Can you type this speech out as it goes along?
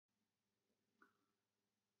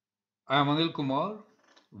I am Anil Kumar.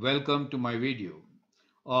 Welcome to my video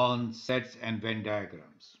on sets and Venn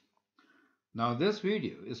diagrams. Now this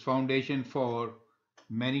video is foundation for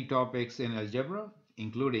many topics in algebra,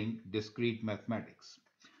 including discrete mathematics.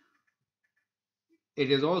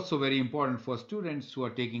 It is also very important for students who are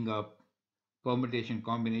taking up permutation,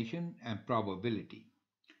 combination, and probability.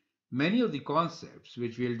 Many of the concepts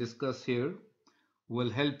which we'll discuss here will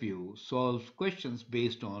help you solve questions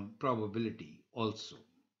based on probability also.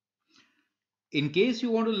 In case you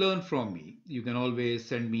want to learn from me, you can always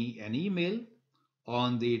send me an email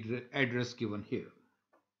on the address given here.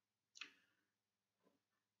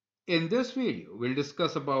 In this video, we'll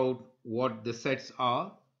discuss about what the sets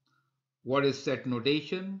are, what is set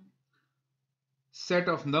notation, set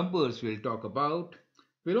of numbers we'll talk about.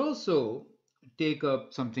 We'll also take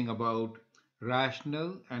up something about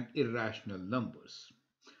rational and irrational numbers.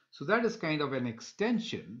 So that is kind of an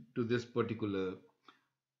extension to this particular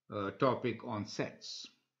topic on sets.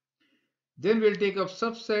 Then we'll take up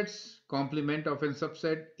subsets, complement of a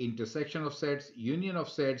subset, intersection of sets, union of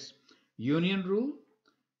sets, union rule.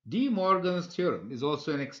 De Morgan's theorem is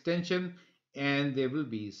also an extension, and there will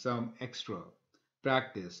be some extra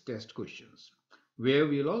practice test questions where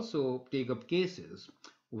we'll also take up cases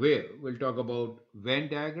where we'll talk about Venn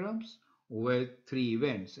diagrams with three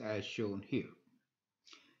events as shown here.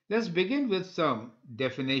 Let's begin with some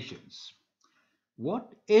definitions.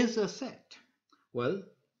 What is a set? Well,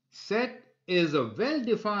 set is a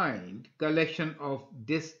well-defined collection of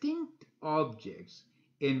distinct objects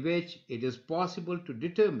in which it is possible to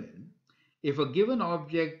determine if a given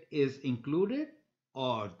object is included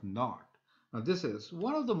or not. Now, this is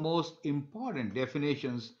one of the most important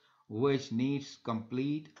definitions which needs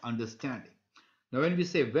complete understanding. Now, when we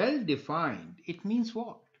say well-defined, it means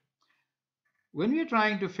what? When we are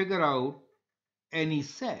trying to figure out any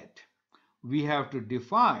set, we have to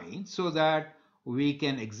define so that we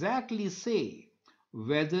can exactly say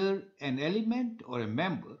whether an element or a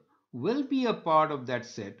member will be a part of that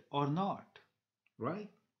set or not, right?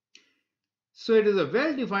 So it is a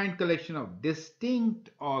well-defined collection of distinct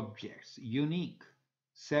objects, unique,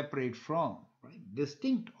 separate from, right?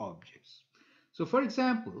 Distinct objects. So for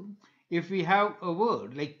example, if we have a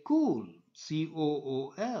word like cool,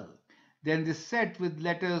 C-O-O-L, then the set with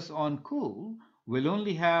letters on cool will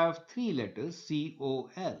only have three letters,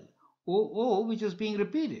 C-O-L. O-O, which is being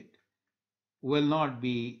repeated, will not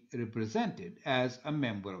be represented as a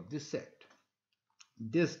member of this set.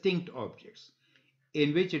 Distinct objects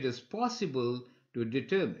in which it is possible to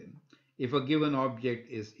determine if a given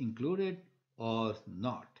object is included or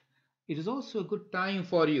not. It is also a good time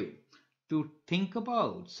for you to think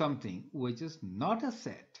about something which is not a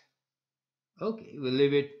set. Okay, we'll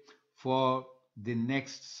leave it for the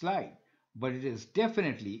next slide, but it is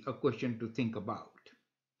definitely a question to think about.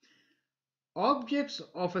 Objects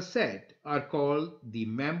of a set are called the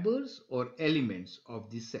members or elements of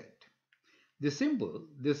the set. This symbol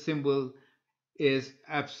is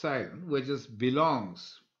epsilon, which is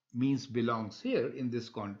means belongs here in this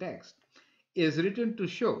context, is written to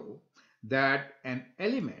show that an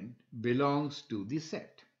element belongs to the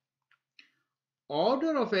set.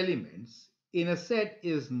 Order of elements in a set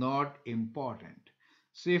is not important.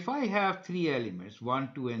 So if I have three elements, 1,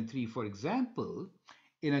 2, and 3, for example,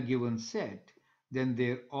 in a given set, then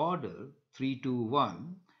their order 3, 2,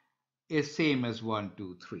 1 is same as 1,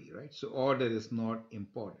 2, 3, right? So order is not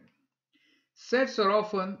important. Sets are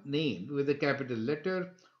often named with a capital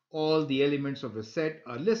letter. All the elements of a set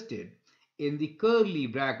are listed in the curly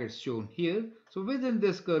brackets shown here. So within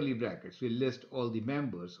this curly brackets, we list all the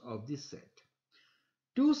members of the set.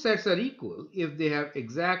 Two sets are equal if they have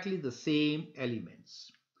exactly the same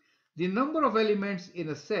elements. The number of elements in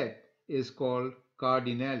a set is called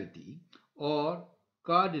cardinality or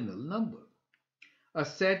cardinal number. A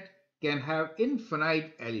set can have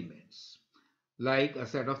infinite elements, like a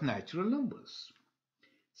set of natural numbers.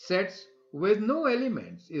 Sets with no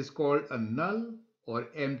elements is called a null or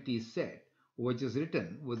empty set, which is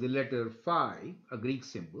written with the letter phi, a Greek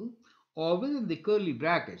symbol, or within the curly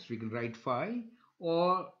brackets, we can write phi,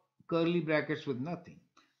 or curly brackets with nothing.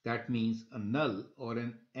 That means a null or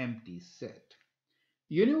an empty set.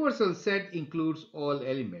 Universal set includes all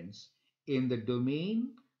elements in the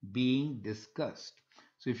domain being discussed.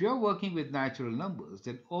 So if you're working with natural numbers,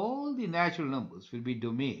 then all the natural numbers will be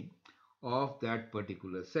domain of that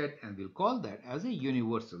particular set, and we'll call that as a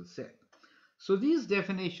universal set. So these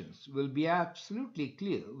definitions will be absolutely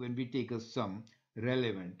clear when we take us some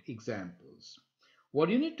relevant examples. What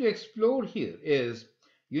you need to explore here is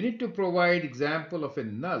you need to provide example of a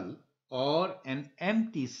null or an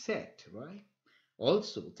empty set, right?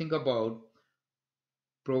 Also think about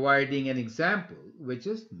providing an example which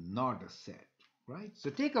is not a set, right? So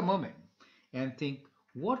take a moment and think,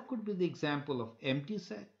 what could be the example of empty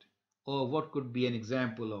set, or what could be an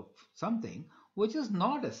example of something which is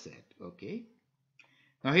not a set, okay?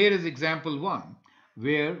 Now here is example 1,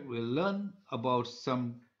 where we'll learn about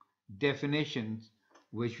some definitions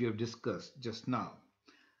which we have discussed just now.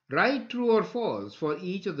 Write true or false for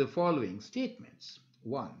each of the following statements.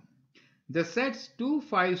 1. The sets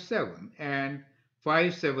 257 and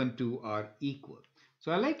 572 are equal.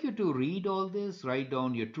 So I'd like you to read all this, write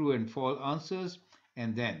down your true and false answers,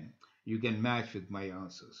 and then you can match with my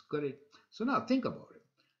answers, correct? So now think about it.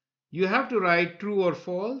 You have to write true or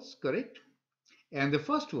false, correct? And the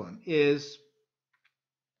first one is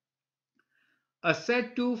a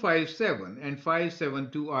set 257 and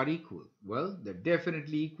 572 are equal. Well, they're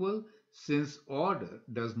definitely equal since order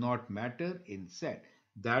does not matter in set.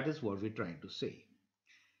 That is what we're trying to say.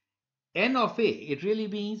 N of A, it really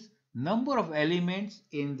means number of elements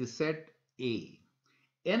in the set A.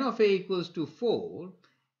 N of A equals to 4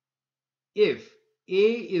 if A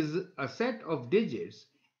is a set of digits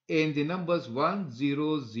in the numbers 1,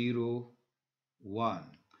 0, 0,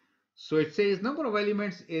 1. So it says number of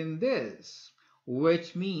elements in this,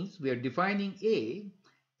 which means we are defining A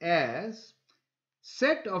as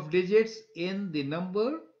set of digits in the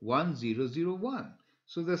number 1001.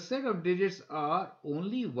 So the set of digits are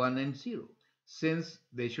only 1 and 0. Since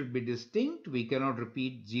they should be distinct, we cannot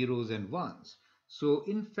repeat zeros and ones. So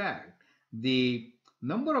in fact, the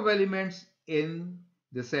number of elements in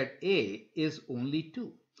the set A is only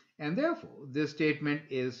 2. And therefore, this statement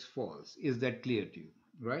is false. Is that clear to you?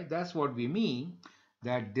 Right? That's what we mean,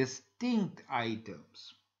 that distinct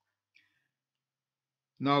items.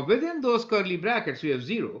 Now within those curly brackets we have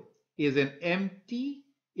 0 is an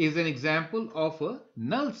example of a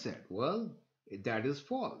null set. Well, that is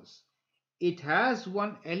false. It has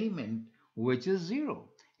one element which is 0.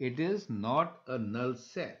 It is not a null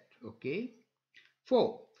set. Okay.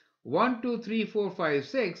 4. 1, 2, 3, 4, 5,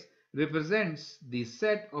 6 represents the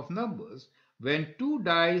set of numbers when 2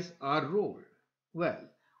 dice are rolled. Well,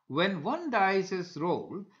 when 1 dice is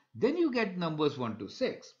rolled, then you get numbers 1 to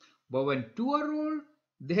 6. But when 2 are rolled,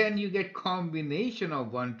 then you get combination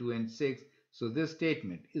of 1, 2 and 6. So this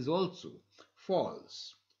statement is also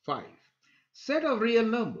false. 5. Set of real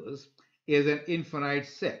numbers is an infinite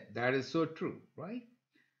set. That is so true, right?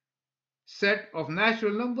 Set of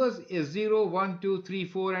natural numbers is 0, 1, 2, 3,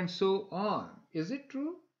 4 and so on. Is it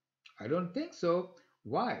true? I don't think so.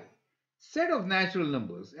 Why? Set of natural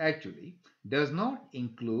numbers actually does not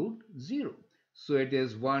include 0. So it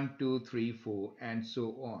is 1, 2, 3, 4 and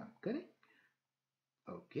so on. Correct?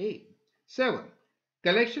 Okay. 7.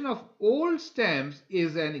 Collection of old stamps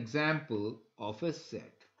is an example of a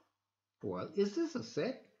set. Well, is this a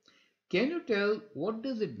set? Can you tell what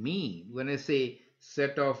does it mean when I say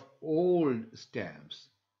set of old stamps?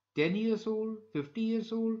 10 years old, 50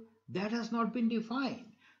 years old? That has not been defined.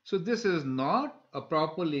 So this is not a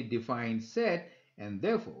properly defined set and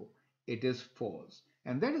therefore it is false.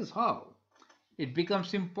 And that is how it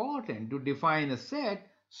becomes important to define a set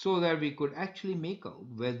so that we could actually make out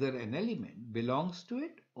whether an element belongs to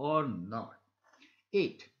it or not.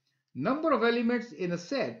 8. Number of elements in a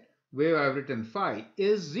set where I have written 5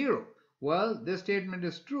 is 0. Well, this statement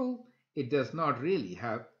is true. It does not really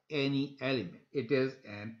have any element. It is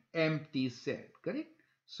an empty set, correct?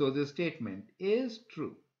 So this statement is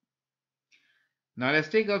true. Now let's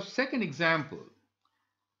take up second example.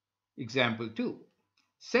 Example 2.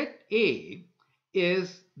 Set A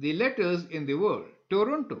is the letters in the word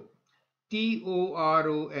Toronto.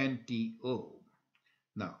 Toronto.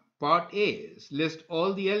 Now, part A is list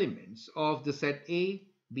all the elements of the set A,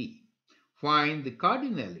 B. Find the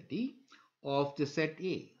cardinality of the set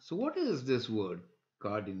A. So what is this word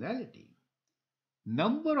cardinality?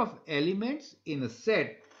 Number of elements in a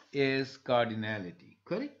set is cardinality,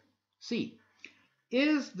 correct? See,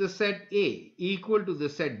 is the set A equal to the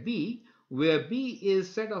set B, where B is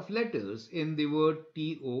set of letters in the word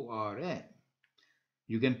TORN?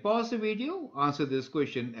 You can pause the video, answer this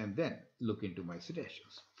question, and then look into my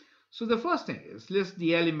suggestions. So the first thing is list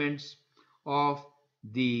the elements of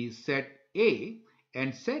the set A,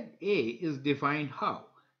 and set A is defined how?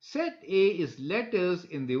 Set A is letters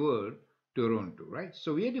in the word Toronto, right?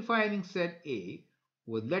 So we are defining set A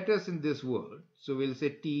with letters in this word. So we'll say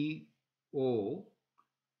T-O-R.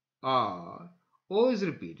 O is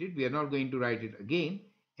repeated. We are not going to write it again.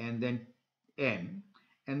 And then N.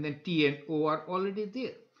 And then T and O are already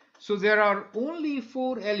there. So there are only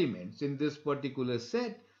 4 elements in this particular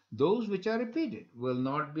set. Those which are repeated will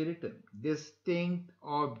not be written. Distinct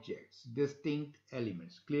objects, distinct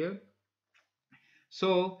elements. Clear?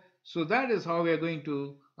 So that is how we are going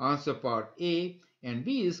to answer part A, and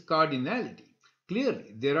B is cardinality.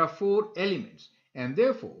 Clearly, there are four elements, and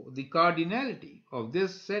therefore the cardinality of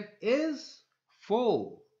this set is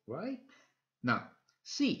 4, right? Now,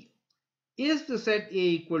 C. Is the set A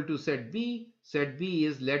equal to set B? Set B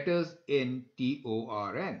is letters in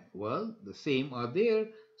TORN. Well, the same are there.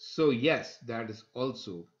 So yes, that is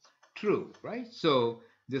also true, right? So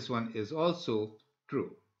this one is also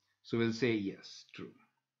true. So we'll say yes, true.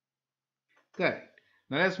 Correct.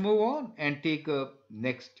 Now let's move on and take a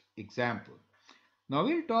next example. Now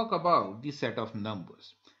we'll talk about the set of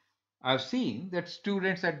numbers. I've seen that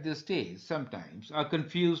students at this stage sometimes are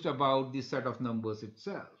confused about the set of numbers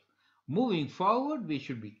itself. Moving forward, we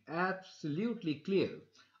should be absolutely clear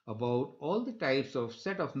about all the types of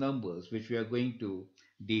set of numbers which we are going to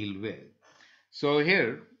deal with. So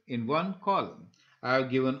here in one column, I have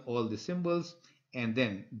given all the symbols and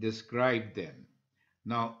then described them.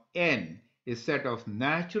 Now n is set of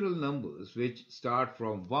natural numbers which start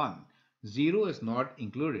from 1. 0 is not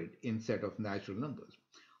included in set of natural numbers.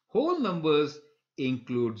 Whole numbers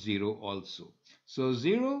include 0 also. So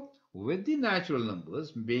 0 with the natural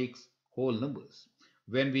numbers makes whole numbers.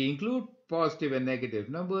 When we include positive and negative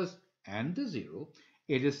numbers and the 0,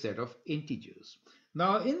 it is set of integers.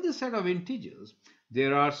 Now in the set of integers,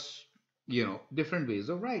 there are different ways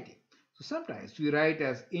of writing. So sometimes we write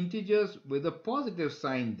as integers with a positive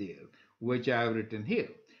sign there, which I have written here.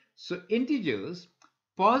 So integers,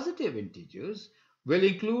 positive integers, will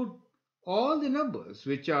include all the numbers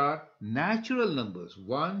which are natural numbers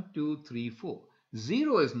 1, 2, 3, 4.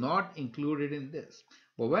 0 is not included in this.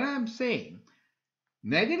 But when I am saying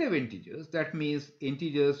negative integers, that means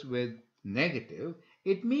integers with negative,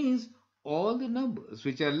 it means all the numbers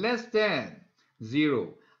which are less than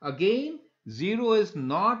 0. Again, 0 is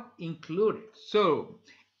not included. So,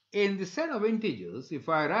 in the set of integers, if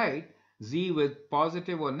I write z with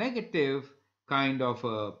positive or negative kind of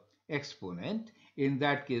a exponent, in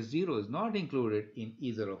that case 0 is not included in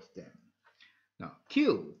either of them. Now,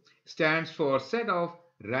 Q stands for set of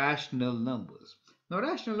rational numbers. Now,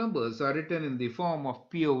 rational numbers are written in the form of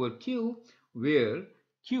P over Q, where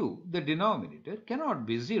Q, the denominator, cannot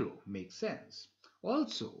be 0. Makes sense.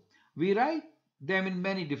 Also, we write them in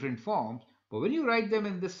many different forms, but when you write them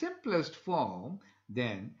in the simplest form,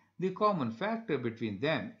 then the common factor between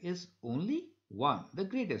them is only 1, the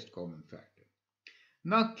greatest common factor.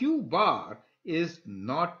 Now, Q bar is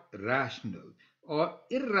not rational or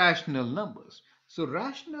irrational numbers. So,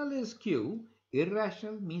 rational is Q,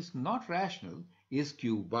 irrational means not rational is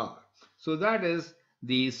Q bar. So, that is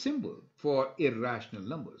the symbol for irrational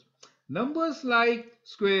numbers. Numbers like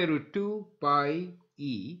square root 2, pi,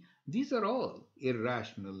 e, these are all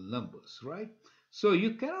irrational numbers, right? So,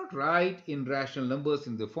 you cannot write in rational numbers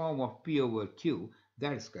in the form of P over Q.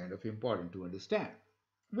 That is kind of important to understand.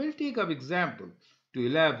 We'll take up example to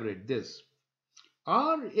elaborate this.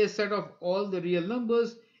 R is set of all the real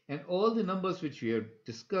numbers, and all the numbers which we have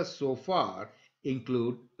discussed so far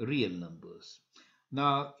include real numbers.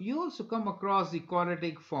 Now, you also come across the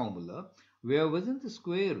quadratic formula where within the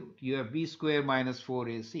square root you have b square minus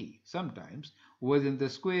 4ac. Sometimes within the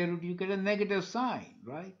square root you get a negative sign,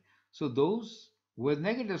 right? So those with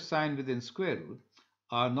negative sign within square root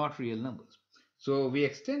are not real numbers. So we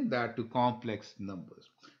extend that to complex numbers.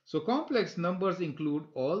 So complex numbers include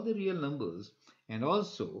all the real numbers and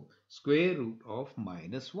also square root of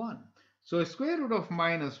minus 1. So a square root of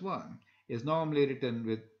minus 1 is normally written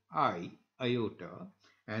with iota,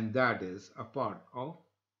 and that is a part of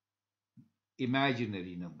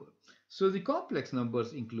imaginary number. So the complex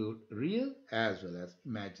numbers include real as well as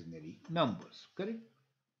imaginary numbers, correct?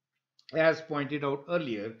 As pointed out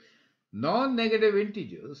earlier, non-negative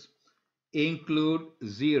integers include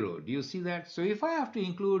 0. Do you see that? So if I have to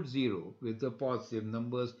include 0 with the positive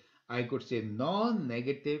numbers, I could say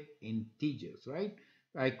non-negative integers, right?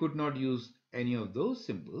 I could not use any of those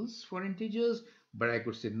symbols for integers, but I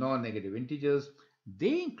could say non-negative integers.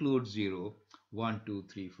 They include 0, 1, 2,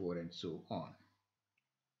 3, 4, and so on.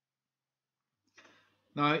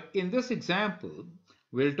 Now, in this example,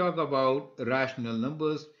 we'll talk about rational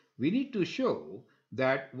numbers. We need to show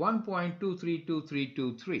that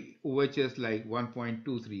 1.232323, which is like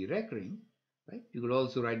 1.23 recurring, right? You could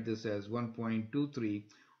also write this as 1.23,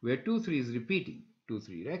 where 23 is repeating,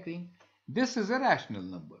 23 recurring. This is a rational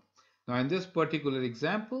number. Now, in this particular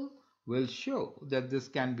example, we'll show that this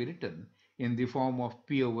can be written in the form of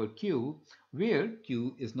P over Q, where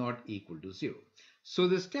Q is not equal to 0. So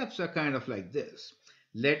the steps are kind of like this.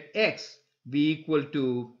 Let X be equal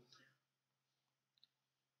to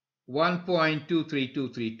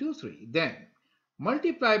 1.232323. Then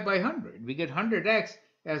multiply by 100, we get 100x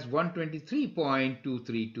as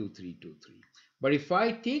 123.232323. But if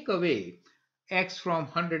I take away x from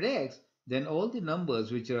 100x, then all the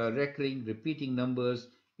numbers which are recurring, repeating numbers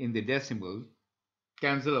in the decimal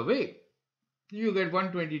cancel away. You get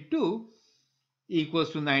 122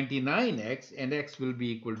 equals to 99x, and x will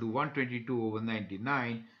be equal to 122 over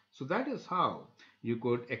 99. So that is how you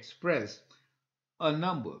could express a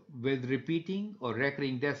number with repeating or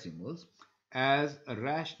recurring decimals as a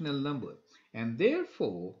rational number, and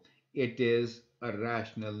therefore it is a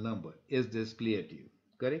rational number. Is this clear to you?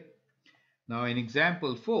 Correct? Now in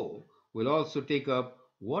example 4, we'll also take up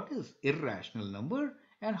what is irrational number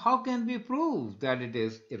and how can we prove that it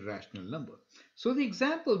is irrational number. So the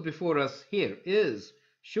example before us here is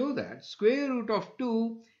show that square root of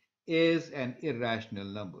 2 is an irrational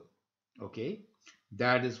number. Okay,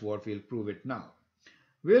 that is what we'll prove it now.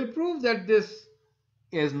 We'll prove that this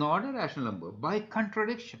is not a rational number by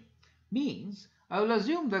contradiction. Means I will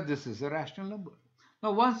assume that this is a rational number.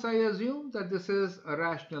 Now once I assume that this is a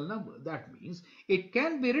rational number, that means it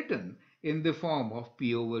can be written in the form of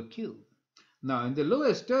P over Q. Now in the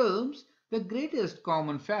lowest terms, the greatest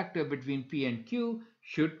common factor between P and Q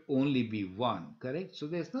should only be 1, correct? So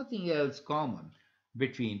there's nothing else common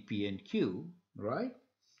between P and Q, right?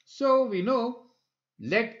 So we know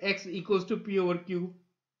let x equals to P over Q,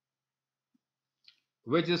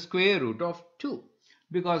 which is square root of 2,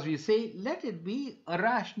 because we say let it be a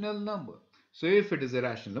rational number. So if it is a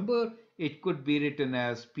rational number, it could be written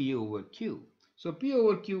as P over Q. So P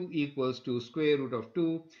over Q equals to square root of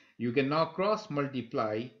 2. You can now cross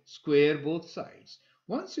multiply, square both sides.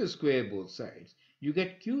 Once you square both sides, you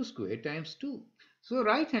get Q square times 2. So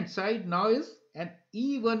right hand side now is an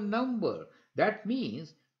even number. That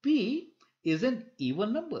means P is an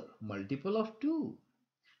even number, multiple of 2.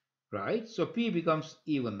 Right? So P becomes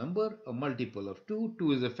even number, a multiple of 2.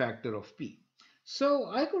 2 is a factor of P. So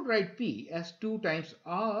I could write P as 2 times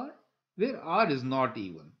R, where R is not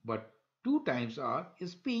even, but 2 times R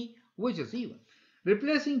is P, which is even.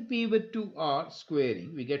 Replacing P with 2R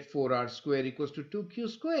squaring, we get 4R square equals to 2Q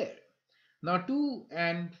square. Now 2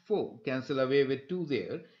 and 4 cancel away with 2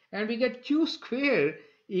 there, and we get Q square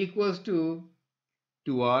equals to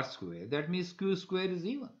 2R square. That means Q square is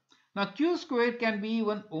even. Now Q square can be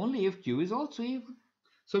even only if Q is also even.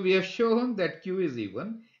 So we have shown that Q is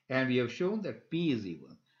even and we have shown that P is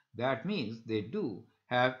even. That means they do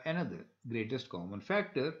have another greatest common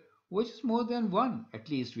factor which is more than 1. At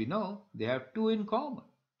least we know they have 2 in common.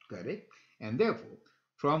 Correct? And therefore,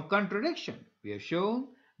 from contradiction, we have shown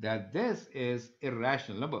that this is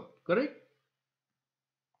irrational number. Correct?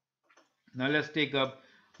 Now let's take up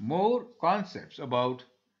more concepts about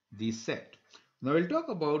the set. Now we'll talk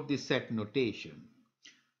about the set notation.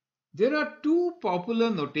 There are two popular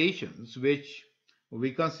notations which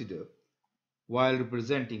we consider while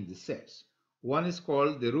representing the sets. One is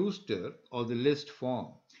called the rooster or the list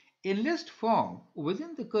form. In list form,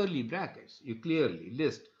 within the curly brackets, you clearly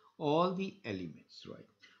list all the elements, right?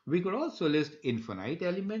 We could also list infinite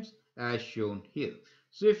elements as shown here.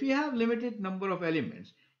 So if you have limited number of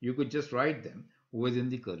elements, you could just write them within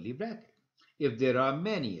the curly bracket. If there are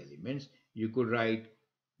many elements, you could write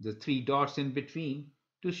the 3 dots in between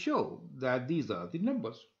to show that these are the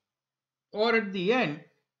numbers. Or at the end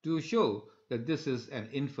to show that this is an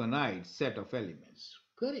infinite set of elements.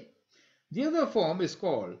 Correct. The other form is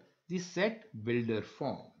called the set builder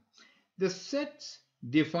form. The sets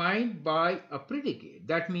defined by a predicate.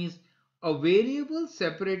 That means a variable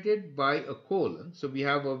separated by a colon. So we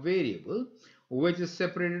have a variable which is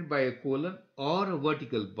separated by a colon or a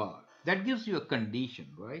vertical bar. That gives you a condition,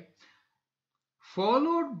 right?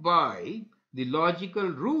 Followed by the logical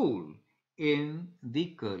rule in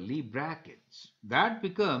the curly brackets. That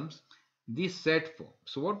becomes the set form.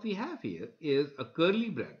 So what we have here is a curly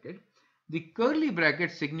bracket. The curly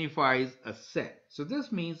bracket signifies a set. So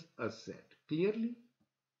this means a set. Clearly?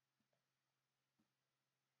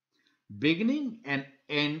 Beginning and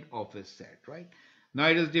end of a set, right? Now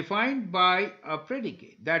it is defined by a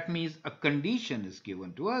predicate. That means a condition is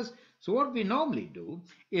given to us. So what we normally do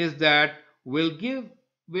is that we'll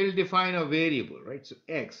define a variable, right? So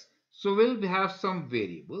x. So we'll have some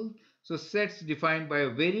variable. So sets defined by a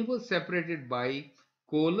variable separated by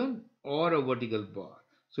colon or a vertical bar.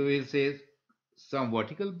 So we'll say some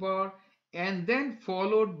vertical bar and then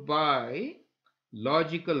followed by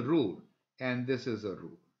logical rule, and this is a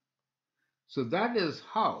rule. So that is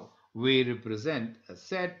how we represent a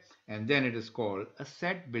set, and then it is called a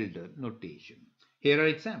set builder notation. Here are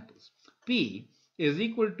examples. P is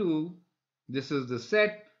equal to, this is the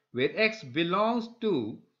set where x belongs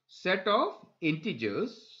to set of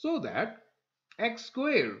integers so that x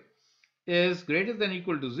square is greater than or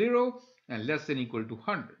equal to 0 and less than or equal to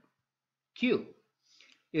 100. Q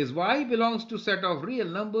is y belongs to set of real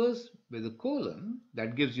numbers with a colon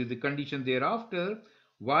that gives you the condition thereafter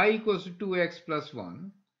y equals to 2x plus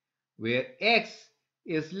 1 where x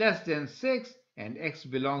is less than 6 and x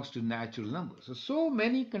belongs to natural numbers. So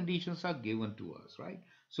many conditions are given to us, right?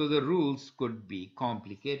 So the rules could be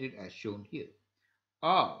complicated as shown here.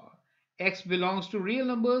 R, x belongs to real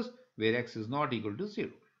numbers where x is not equal to 0.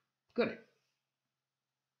 Correct.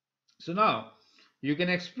 So now you can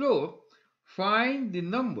explore, find the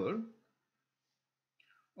number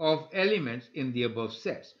of elements in the above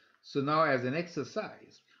sets. So now as an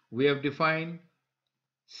exercise, we have defined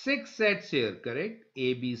 6 sets here, correct?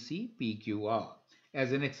 A, B, C, P, Q, R.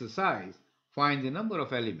 As an exercise, find the number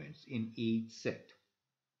of elements in each set.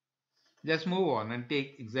 Let's move on and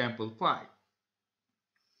take example 5.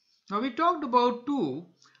 Now we talked about two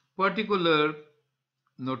particular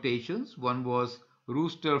notations. One was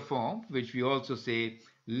rooster form, which we also say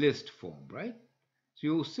list form, right? So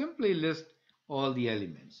you simply list all the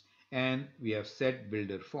elements, and we have set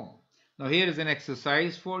builder form. Now here is an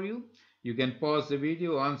exercise for you. You can pause the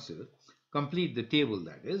video, answer, complete the table,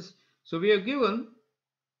 that is. So we have given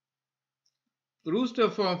rooster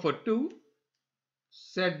form for 2,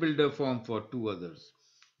 set builder form for 2 others.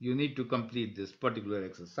 You need to complete this particular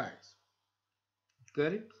exercise.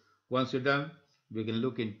 Correct? Once you're done, we can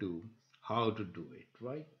look into how to do it,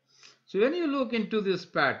 right? So when you look into this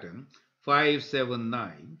pattern, 5, 7,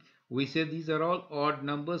 9, we say these are all odd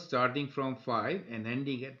numbers starting from 5 and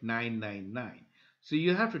ending at 999. So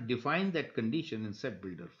you have to define that condition in set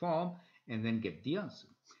builder form and then get the answer.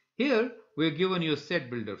 Here we are given you a set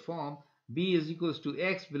builder form. B is equals to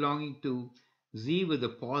x belonging to z with a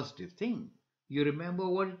positive thing. You remember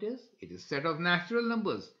what it is? It is set of natural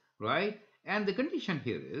numbers, right? And the condition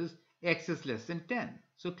here is x is less than 10.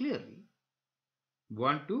 So clearly,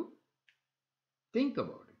 want to think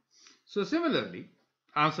about it. So similarly,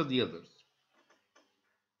 answer the others.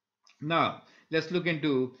 Now, let's look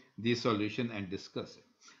into the solution and discuss it.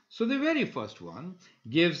 So the very first one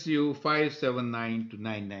gives you 579 to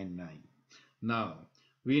 999. Now,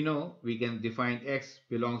 we know we can define x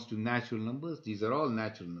belongs to natural numbers. These are all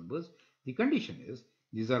natural numbers. The condition is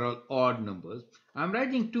these are all odd numbers. I'm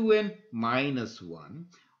writing 2n minus 1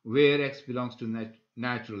 where x belongs to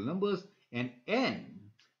natural numbers and n,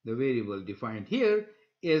 the variable defined here,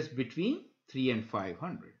 is between 3 and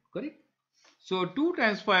 500. Correct? So 2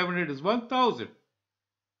 times 500 is 1000.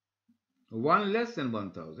 1 less than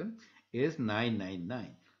 1000 is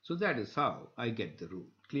 999. So that is how I get the rule.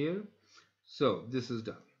 Clear? So this is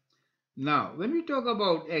done. Now, when we talk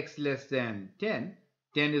about x less than 10,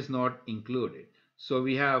 10 is not included. So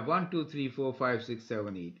we have 1, 2, 3, 4, 5, 6,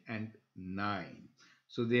 7, 8, and 9.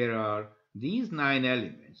 So there are these 9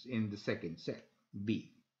 elements in the second set,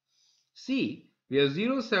 B. C, we have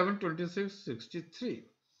 0, 7, 26, 63.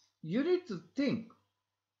 You need to think,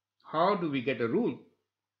 how do we get a rule?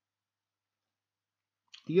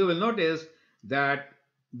 You will notice that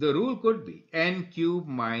the rule could be n cube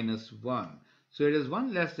minus 1. So it is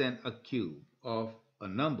 1 less than a cube of a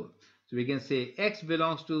number. So we can say x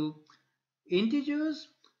belongs to integers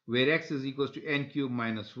where x is equals to n cube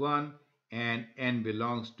minus 1 and n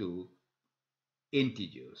belongs to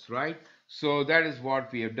integers, right? So that is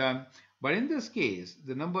what we have done. But in this case,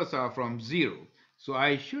 the numbers are from 0. So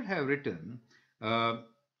I should have written,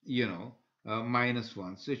 minus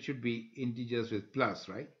 1. So it should be integers with plus,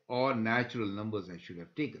 right? Or natural numbers I should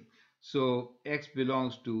have taken. So x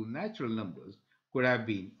belongs to natural numbers could have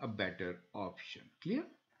been a better option. Clear?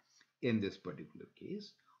 In this particular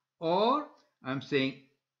case. Or I'm saying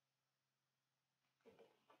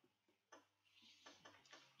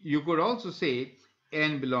you could also say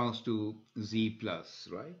n belongs to z plus,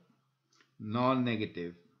 right?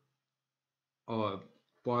 Non-negative or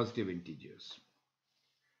positive integers.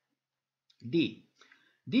 D.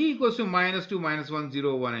 D equals to minus 2, minus 1,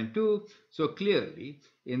 0, 1, and 2. So clearly,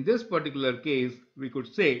 in this particular case, we could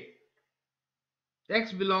say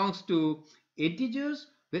x belongs to integers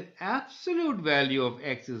with absolute value of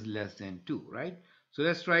x is less than 2, right? So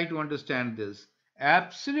let's try to understand this.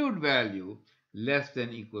 Absolute value less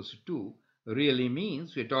than equals to 2 really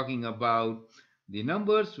means we're talking about the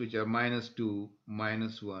numbers which are minus 2,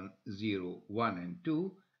 minus 1, 0, 1, and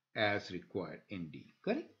 2 as required in D.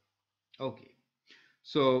 Correct? Okay.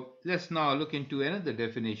 So let's now look into another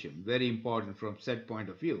definition, very important from set point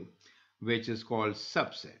of view, which is called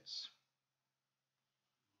subsets.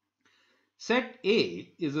 Set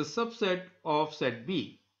A is a subset of set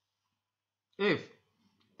B if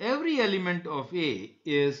every element of A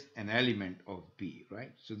is an element of B,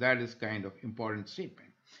 right? So that is kind of important statement.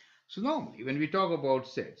 So normally when we talk about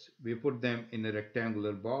sets, we put them in a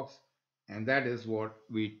rectangular box, and that is what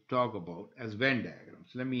we talk about as Venn diagrams.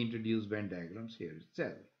 Let me introduce Venn diagrams here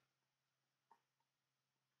itself.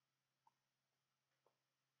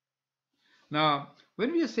 Now,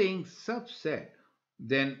 when we are saying subset,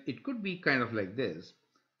 then it could be kind of like this,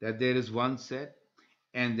 that there is one set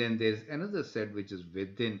and then there's another set which is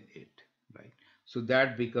within it, right? So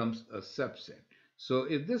that becomes a subset. So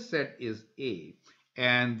if this set is A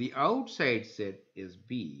and the outside set is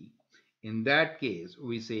B, in that case,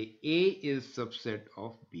 we say A is subset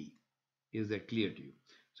of B. Is that clear to you?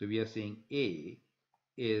 So we are saying A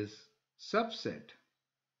is subset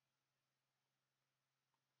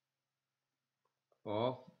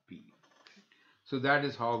of B. So that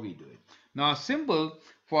is how we do it. Now, symbol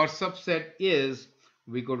for subset is,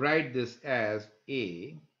 we could write this as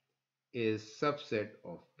A is subset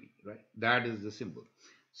of B, right? That is the symbol.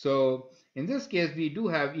 So in this case, we do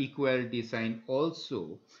have equality sign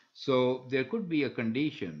also. So there could be a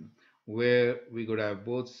condition where we could have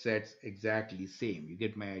both sets exactly same. You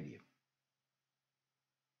get my idea?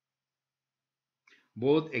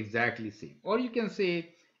 Both exactly same. Or you can say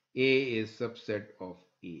A is subset of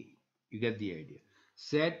A. You get the idea.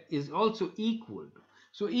 Set is also equal to.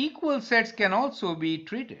 So equal sets can also be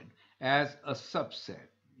treated as a subset.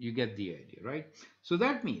 You get the idea, right? So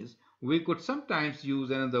that means we could sometimes use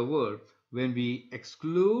another word when we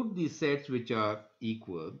exclude the sets which are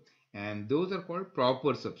equal, and those are called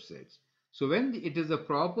proper subsets. So when it is a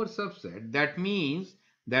proper subset, that means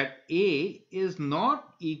that A is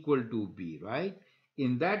not equal to B, right?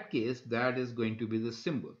 In that case, that is going to be the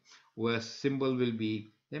symbol, where symbol will be,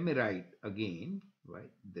 let me write again, right,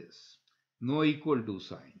 this, no equal to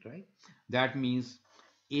sign, right? That means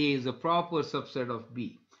A is a proper subset of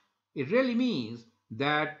B. It really means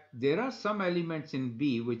that there are some elements in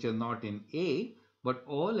B which are not in A, but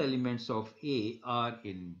all elements of A are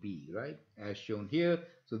in B, right? As shown here.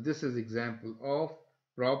 So this is example of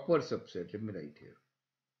proper subset. Let me write here.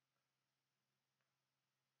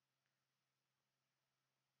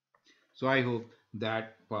 So I hope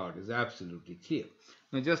that part is absolutely clear.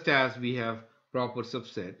 Now, just as we have proper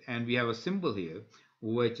subset and we have a symbol here,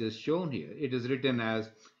 which is shown here, it is written as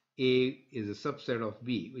A is a subset of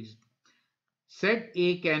B, which set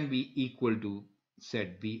A can be equal to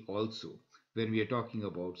set B also when we are talking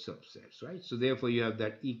about subsets, right? So therefore you have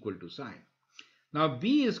that equal to sign. Now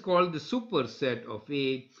B is called the superset of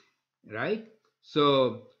A, right?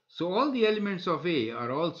 So all the elements of A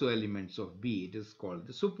are also elements of B. It is called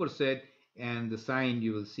the superset, and the sign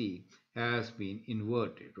you will see has been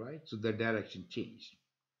inverted, right? So the direction changed.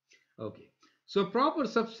 Okay. So proper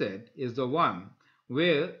subset is the one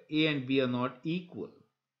where A and B are not equal,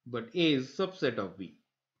 but A is subset of B.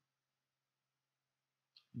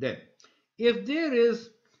 Then, if there is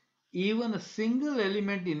even a single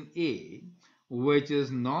element in A which is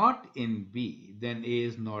not in B, then A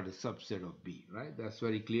is not a subset of B, right? That's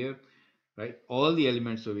very clear, right? All the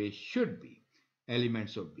elements of A should be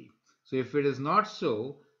elements of B. So if it is not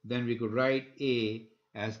so, then we could write A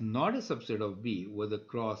as not a subset of B with a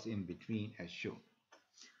cross in between as shown.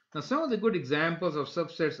 Now, some of the good examples of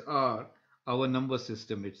subsets are our number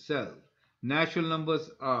system itself. Natural numbers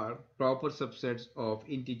are proper subsets of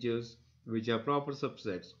integers, which are proper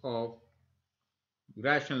subsets of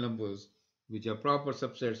rational numbers, which are proper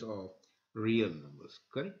subsets of real numbers,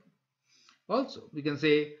 correct? Also, we can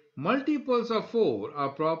say multiples of 4 are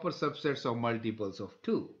proper subsets of multiples of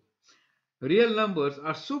 2. Real numbers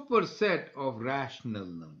are superset of rational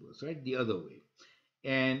numbers, right? The other way.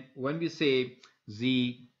 And when we say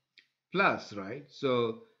z plus, right?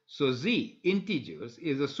 So z integers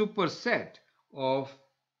is a superset of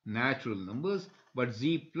natural numbers, but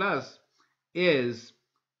z plus is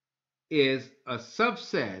a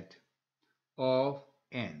subset of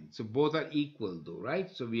n. So both are equal though, right?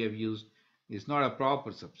 So we have used, it's not a proper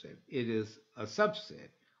subset, it is a subset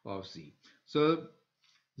of z. So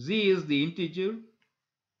z is the integer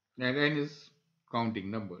and n is counting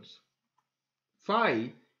numbers.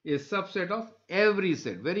 Phi is subset of every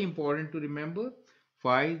set. Very important to remember.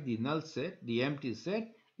 Phi, the null set, the empty set,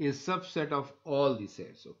 is subset of all the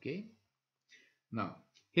sets, okay? Now,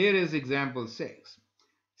 here is example 6.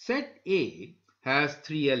 Set A has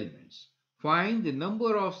 3 elements. Find the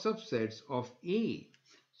number of subsets of A.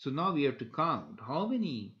 So now we have to count how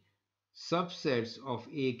many subsets of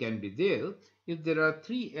A can be there if there are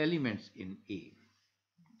 3 elements in A.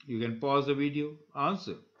 You can pause the video,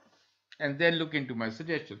 answer, and then look into my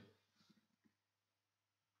suggestion.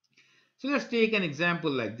 So let's take an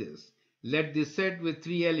example like this. Let the set with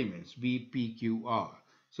three elements be PQR.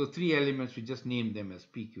 So three elements, we just name them as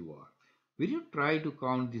PQR. When you try to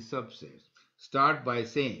count the subsets, start by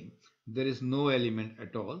saying there is no element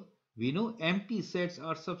at all. We know empty sets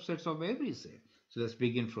are subsets of every set. So let's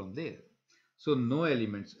begin from there. So no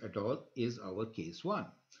elements at all is our case 1.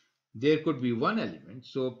 There could be one element,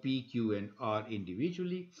 so P, Q and R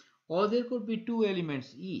individually, or there could be two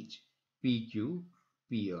elements each, PQ,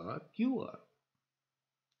 PR, QR.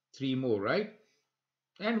 Three more, right?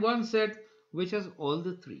 And one set which has all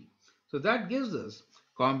the three. So that gives us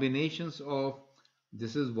combinations of,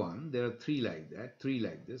 this is 1, there are 3 like that, 3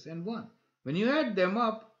 like this, and 1. When you add them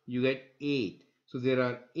up, you get 8. So there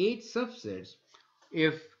are 8 subsets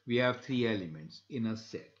if we have 3 elements in a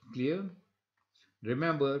set. Clear?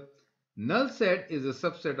 Remember, null set is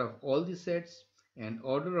a subset of all the sets, and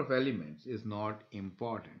order of elements is not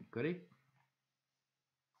important, correct?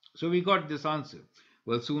 So we got this answer.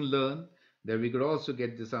 We'll soon learn that we could also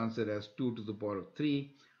get this answer as 2 to the power of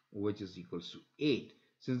 3, which is equals to 8.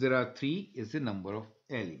 Since there are 3 is the number of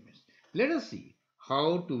elements. Let us see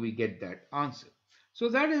how do we get that answer. So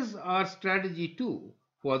that is our strategy 2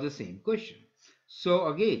 for the same question. So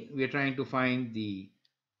again, we are trying to find the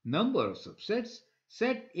number of subsets.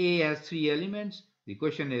 Set A has 3 elements. The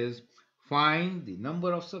question is find the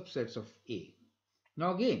number of subsets of A.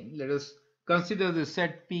 Now again, let us consider the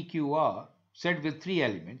set PQR, set with 3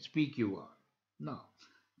 elements PQR. Now,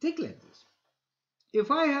 think like this.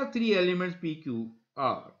 If I have 3 elements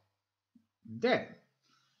PQR, then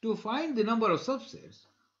to find the number of subsets,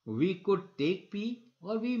 we could take P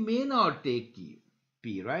or we may not take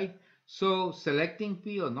P, right? So selecting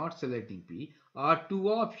P or not selecting P are two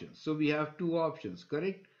options. So we have two options,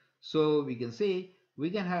 correct? So we can say we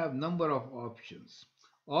can have number of options.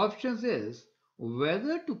 Options is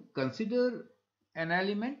whether to consider an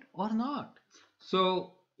element or not.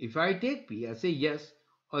 So if I take P, I say yes,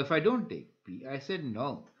 or if I don't take P, I said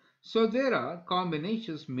no. So there are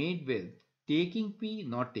combinations made with taking P,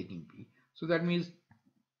 not taking P. So that means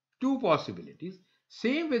two possibilities.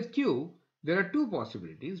 Same with Q, there are two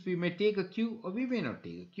possibilities. We may take a Q or we may not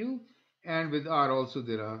take a Q. And with R also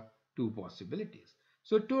there are two possibilities.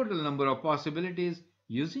 So total number of possibilities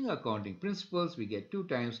using accounting principles, we get 2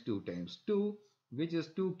 times 2 times 2, which is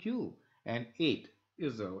 2Q, and 8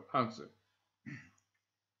 is our answer.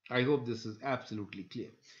 I hope this is absolutely clear.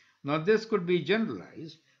 Now this could be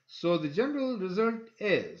generalized. So the general result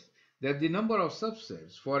is that the number of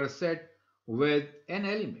subsets for a set with n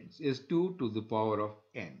elements is 2 to the power of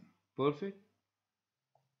n. Perfect?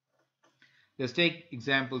 Let's take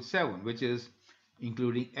example 7, which is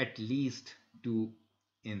including at least 2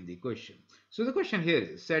 in the question. So the question here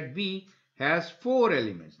is set B has 4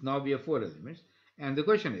 elements. Now we have 4 elements. And the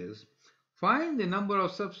question is find the number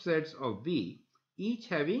of subsets of B, each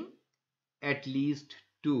having at least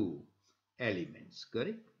 2 elements,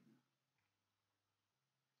 correct?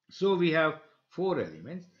 So we have 4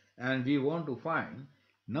 elements and we want to find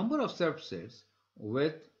number of subsets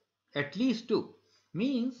with at least 2.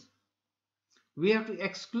 Means we have to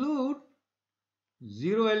exclude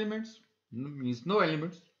 0 elements, means no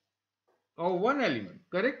elements, or 1 element,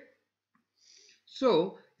 correct?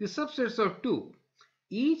 So the subsets of 2,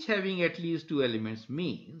 each having at least 2 elements,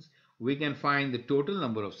 means we can find the total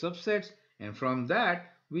number of subsets, and from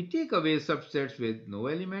that we take away subsets with no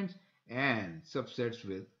elements and subsets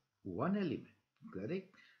with 1 element, correct?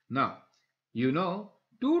 Now, you know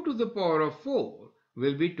 2 to the power of 4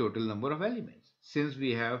 will be total number of elements. Since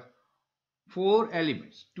we have 4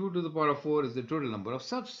 elements, 2 to the power of 4 is the total number of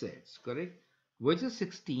subsets, correct? Which is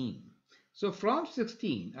 16. So from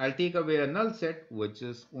 16, I'll take away a null set, which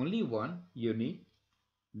is only one unique.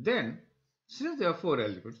 Then, since there are 4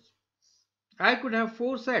 elements, I could have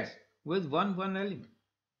 4 sets with one element.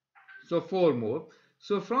 So 4 more.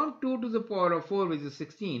 So from 2 to the power of 4, which is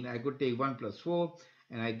 16, I could take 1 plus 4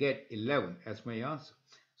 and I get 11 as my answer.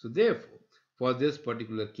 So therefore, for this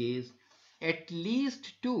particular case, at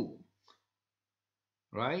least 2,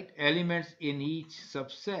 right, elements in each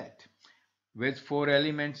subset. With 4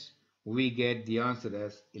 elements, we get the answer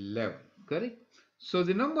as 11, correct? So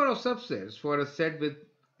the number of subsets for a set with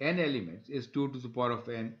n elements is 2 to the power of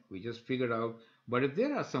n, we just figured out. But if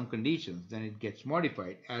there are some conditions, then it gets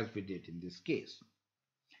modified as we did in this case.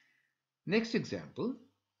 Next example,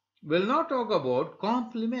 we'll now talk about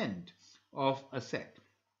complement of a set.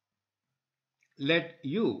 Let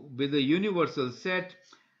U be the universal set,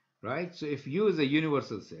 right? So if U is a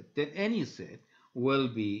universal set, then any set will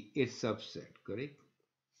be its subset, correct?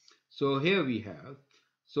 So here we have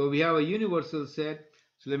a universal set.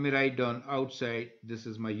 So let me write down outside, this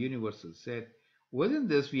is my universal set. Within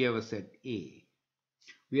this we have a set A.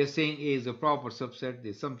 we are saying A is a proper subset.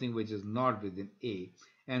 There's something which is not within A,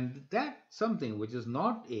 and that something which is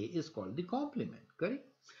not A is called the complement, correct?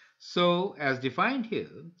 So as defined here,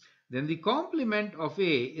 then the complement of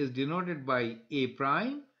A is denoted by A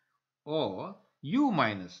prime or U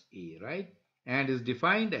minus A, right? And is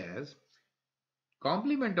defined as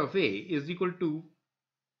complement of A is equal to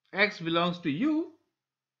X belongs to U,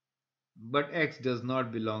 but X does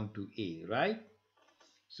not belong to A, right?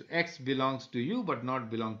 So X belongs to U but not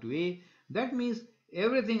belong to A. That means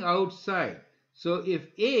everything outside. So if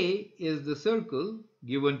A is the circle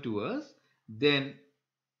given to us, then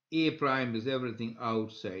A prime is everything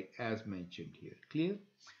outside as mentioned here. Clear?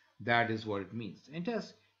 That is what it means. It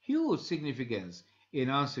has huge significance in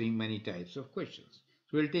answering many types of questions.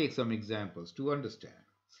 So we'll take some examples to understand.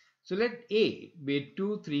 So let A be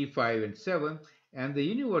 2, 3, 5 and 7 and the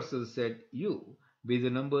universal set U be the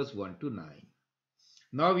numbers 1 to 9.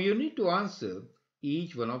 Now you need to answer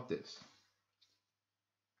each one of this.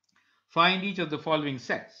 Find each of the following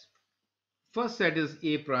sets. First set is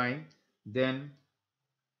A prime, then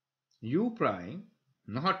U prime,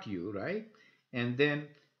 not U, right? And then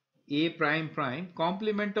A prime prime,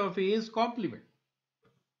 complement of A is complement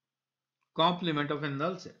of a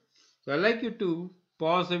null set. So I'd like you to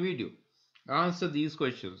pause the video, answer these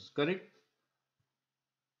questions, correct?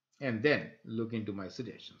 And then look into my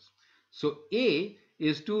suggestions. So A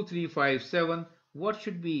is 2, 3, 5, 7. What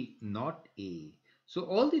should be not A? So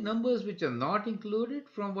all the numbers which are not included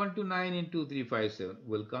from 1 to 9 in 2, 3, 5, 7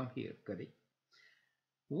 will come here, correct?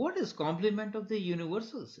 What is complement of the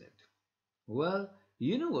universal set? Well,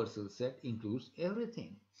 universal set includes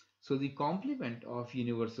everything. So the complement of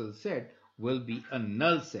universal set will be a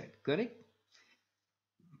null set, correct?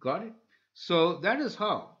 Got it? So that is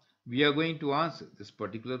how we are going to answer this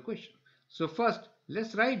particular question. So first,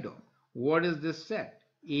 let's write down what is this set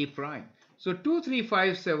A prime. So 2, 3,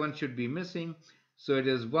 5, 7 should be missing. So it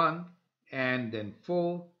is 1 and then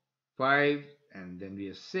 4, 5 and then we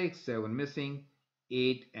have 6, 7 missing,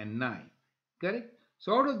 8 and 9. Correct?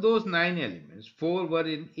 So out of those 9 elements, 4 were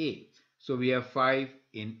in A. So we have 5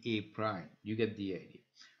 in A prime. You get the idea.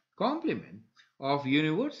 Complement of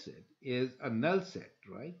universal is a null set,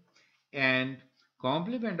 right? And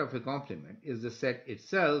complement of a complement is the set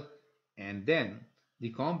itself, and then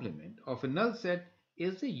the complement of a null set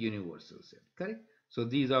is the universal set, correct? So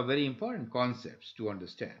these are very important concepts to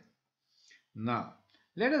understand. Now,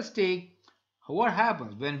 let us take what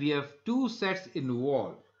happens when we have two sets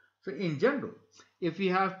involved. So in general, if we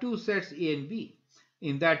have two sets A and B,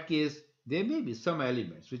 in that case, there may be some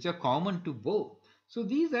elements which are common to both. So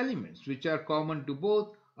these elements which are common to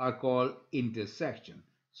both are called intersection.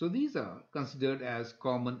 So these are considered as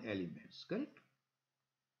common elements, correct?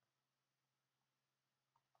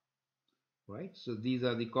 Right? So these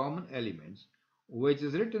are the common elements which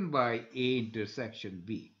is written by A intersection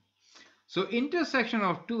B. So intersection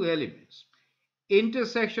of two elements,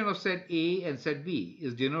 intersection of set A and set B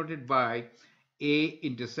is denoted by A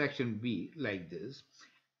intersection B like this,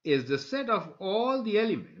 is the set of all the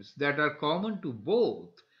elements that are common to both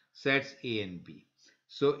sets A and B.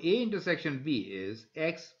 So A intersection B is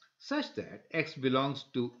X such that X belongs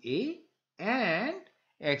to A and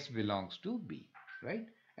X belongs to B, right?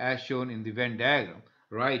 As shown in the Venn diagram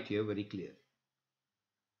right here very clear.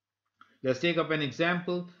 Let's take up an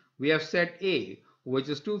example. We have set A, which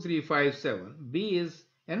is 2, 3, 5, 7. B is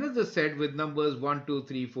another set with numbers 1, 2,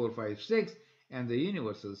 3, 4, 5, 6. And the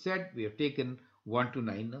universal set, we have taken 1 to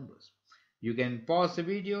 9 numbers. You can pause the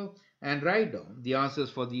video and write down the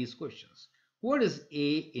answers for these questions. What is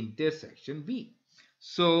A intersection B?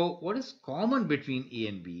 So what is common between A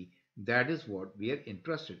and B? That is what we are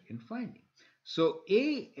interested in finding. So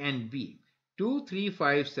A and B, 2, 3,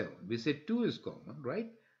 5, 7. We said 2 is common,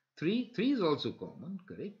 right? 3 is also common,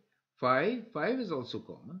 correct? 5 is also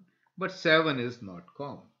common, but 7 is not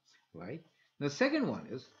common, right? The second one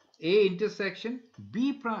is A intersection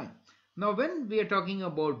B prime. Now when we are talking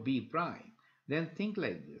about B prime, then think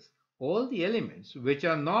like this. All the elements which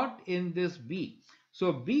are not in this B.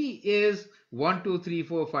 So B is 1, 2, 3,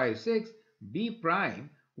 4, 5, 6. B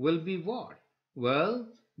prime will be what? Well,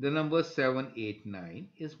 the number 7, 8, 9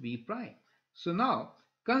 is B prime. So now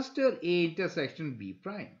consider A intersection B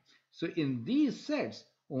prime. So in these sets,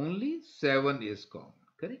 only 7 is common,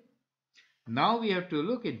 correct? Now we have to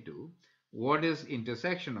look into what is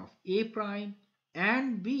intersection of A prime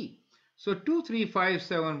and B. So 2, 3, 5,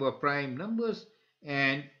 7 were prime numbers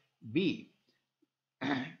and B.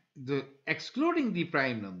 Excluding the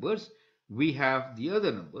prime numbers, we have the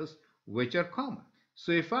other numbers which are common.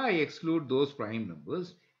 So if I exclude those prime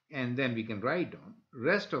numbers, and then we can write down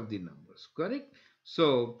rest of the numbers, correct?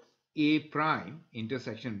 So A prime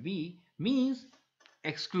intersection B means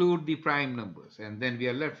exclude the prime numbers, and then we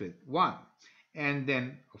are left with 1. And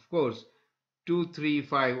then, of course, 2, 3,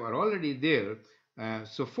 5 are already there,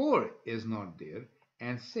 so 4 is not there,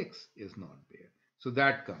 and 6 is not there. So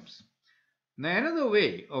that comes. Now, another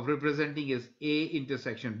way of representing is A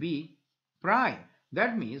intersection B prime.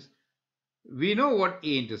 That means we know what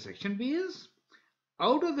A intersection B is.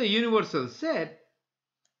 Out of the universal set,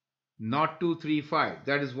 not 2, 3, 5.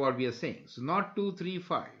 That is what we are saying. So not 2, 3,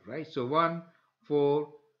 5, right? So 1, 4,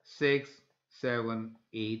 6, 7,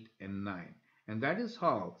 8, and 9. And that is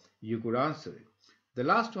how you could answer it. The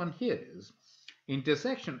last one here is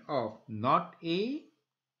intersection of not A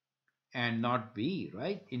and not B,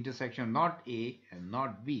 right? Intersection not A and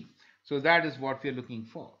not B. So that is what we are looking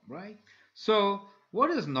for, right? So what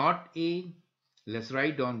is not A? Let's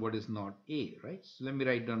write down what is not A, right? So let me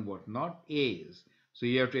write down what not A is. So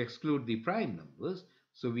you have to exclude the prime numbers.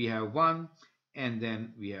 So we have 1, and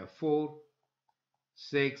then we have 4,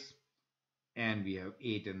 6, and we have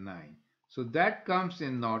 8 and 9. So that comes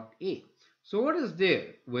in not A. So what is there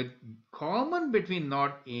with common between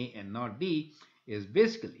not A and not D is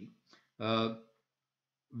basically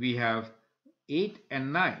we have 8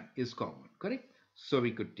 and 9 is common, correct? So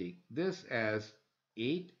we could take this as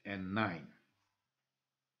 8 and 9.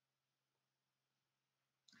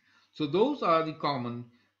 So those are the common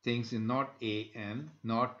things in not A and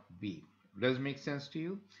not B. Does it make sense to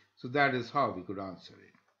you? So that is how we could answer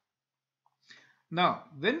it. Now,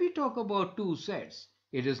 when we talk about two sets,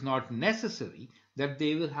 it is not necessary that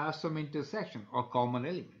they will have some intersection or common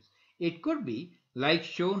elements. It could be like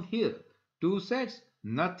shown here, two sets,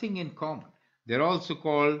 nothing in common. They're also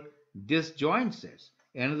called disjoint sets.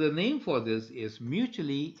 Another name for this is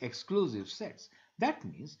mutually exclusive sets. That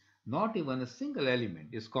means not even a single element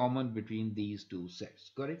is common between these two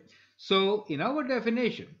sets, correct? So in our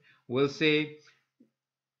definition, we'll say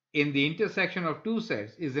in the intersection of two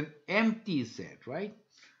sets is an empty set, right?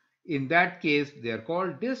 In that case, they are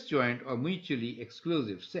called disjoint or mutually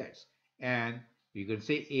exclusive sets. And you can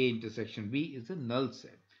say A intersection B is a null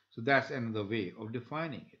set. So that's another way of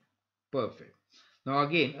defining it. Perfect. Now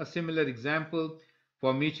again, a similar example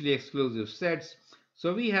for mutually exclusive sets.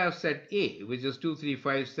 So we have set A, which is 2, 3,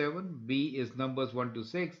 5, 7. B is numbers 1 to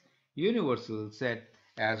 6. Universal set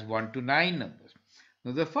as 1 to 9 numbers.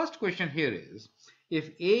 Now the first question here is, if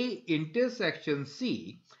A intersection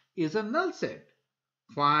C is a null set,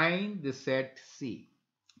 find the set C,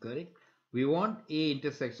 correct? We want A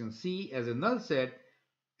intersection C as a null set,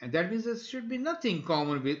 and that means there should be nothing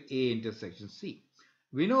common with A intersection C.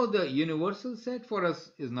 We know the universal set for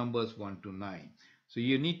us is numbers 1 to 9. So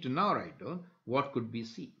you need to now write down what could be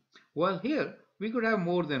C. Well, here we could have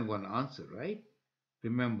more than one answer, right?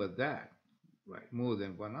 Remember that, right? More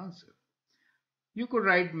than one answer. You could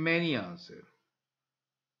write many answers.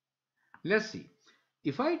 Let's see.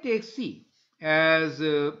 If I take C as,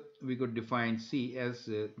 we could define C as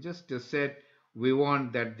just a set, we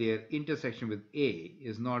want that their intersection with A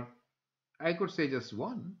is not, I could say just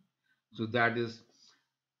 1. So that is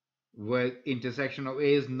where intersection of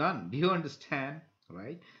A is none. Do you understand?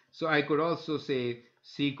 Right? So I could also say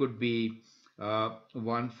C could be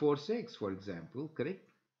 1, 4, 6, for example, correct?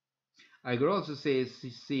 I could also say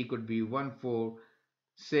C could be 1, 4,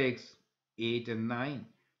 6, 8, and 9.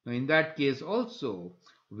 Now in that case also,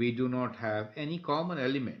 we do not have any common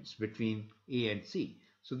elements between A and C.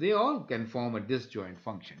 So they all can form a disjoint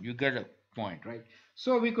function. You get a point, right?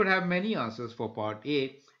 So we could have many answers for part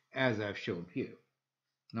A as I've shown here.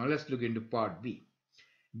 Now let's look into part B.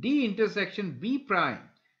 D intersection B prime,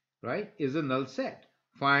 right, is a null set.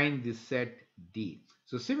 Find the set D.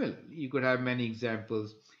 So similarly, you could have many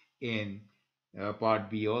examples in part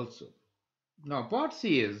B also. Now part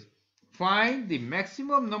C is find the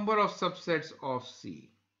maximum number of subsets of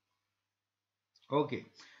C. Okay,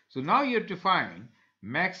 so now you have to find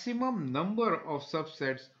maximum number of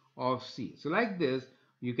subsets of C. So like this,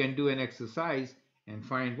 you can do an exercise and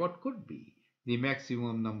find what could be the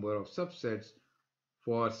maximum number of subsets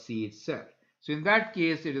for C itself. So in that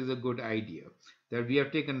case, it is a good idea that we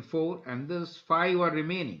have taken 4 and those 5 are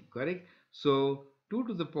remaining, correct? So 2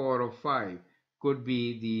 to the power of 5 could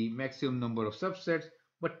be the maximum number of subsets,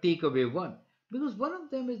 but take away 1 because one of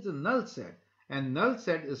them is the null set, and null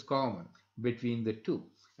set is common between the two,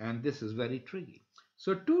 and this is very tricky.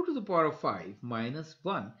 So 2 to the power of 5 minus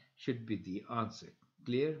 1 should be the answer.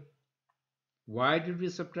 Clear? Why did we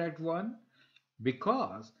subtract 1?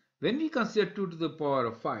 Because when we consider 2 to the power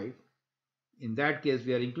of 5, in that case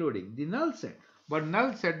we are including the null set, but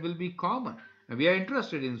null set will be common, and we are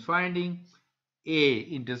interested in finding A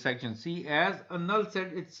intersection C as a null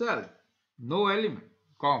set itself, no element,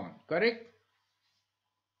 common, correct?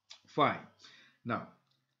 Fine. Now,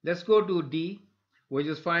 let's go to D, which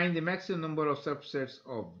is find the maximum number of subsets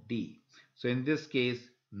of D. So in this case,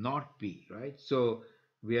 not B, right? So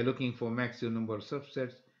we are looking for maximum number of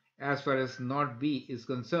subsets. As far as not B is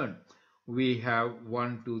concerned, we have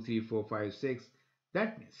 1, 2, 3, 4, 5, 6.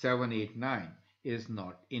 That means 7, 8, 9 is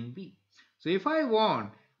not in B. So if I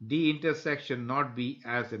want D intersection not B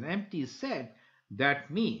as an empty set, that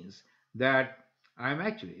means that I'm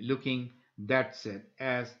actually looking that set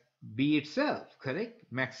as B itself, correct?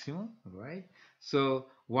 Maximum, right? So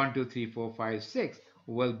 1, 2, 3, 4, 5, 6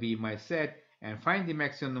 will be my set, and find the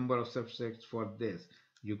maximum number of subsets for this.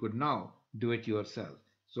 You could now do it yourself.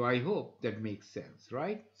 So I hope that makes sense,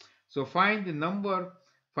 right? So find the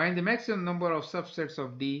maximum number of subsets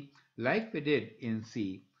of D like we did in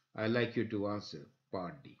C. I'd like you to answer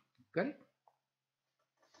part D, correct?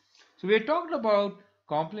 So we talked about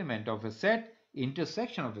complement of a set,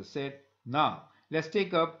 intersection of a set. Now let's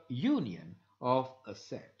take up union of a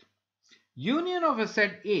set. Union of a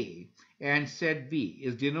set A and set B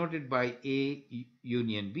is denoted by A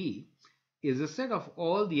union B is a set of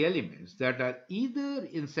all the elements that are either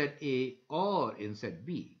in set A or in set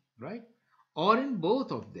B, right? Or in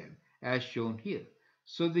both of them as shown here.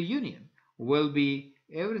 So the union will be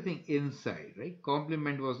everything inside, right?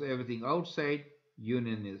 Complement was everything outside.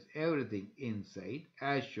 Union is everything inside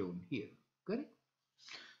as shown here, correct?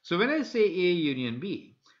 So when I say A union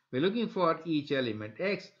B, we're looking for each element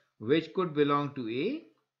X which could belong to A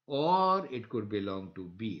or it could belong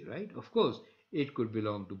to B, right? Of course, it could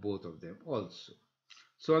belong to both of them also.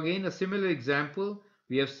 So again, a similar example,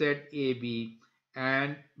 we have set A, B,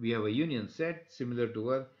 and we have a union set similar to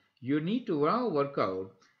what you need to now work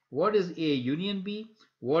out what is A union B,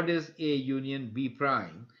 what is A union B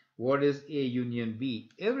prime, what is A union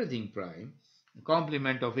B everything prime,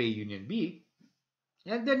 complement of A union B,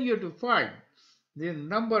 and then you have to find the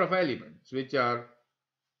number of elements which are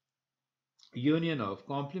union of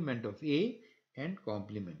complement of A and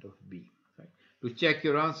complement of B. Right? To check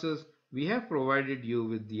your answers, we have provided you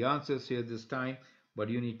with the answers here this time, but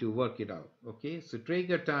you need to work it out. Okay, so take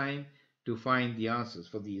your time to find the answers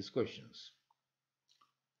for these questions.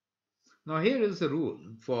 Now here is the rule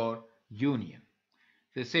for union.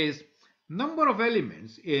 It says number of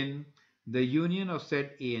elements in the union of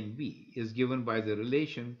set A and B is given by the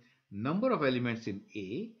relation number of elements in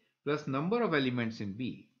A plus number of elements in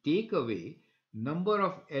B. Take away number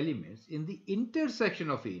of elements in the intersection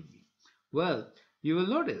of A and B. Well, you will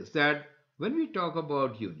notice that when we talk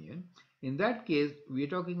about union, in that case, we are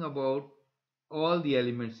talking about all the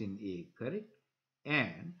elements in A, correct?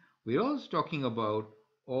 And we're also talking about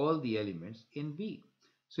all the elements in B.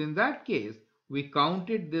 So in that case, we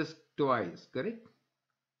counted this twice, correct?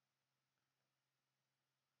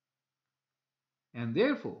 And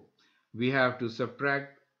therefore, we have to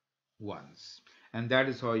subtract once. And that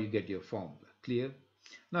is how you get your formula. Clear?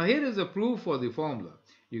 Now here is a proof for the formula.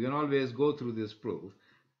 You can always go through this proof.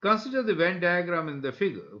 Consider the Venn diagram in the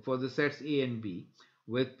figure for the sets A and B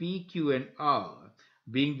with P, Q, and R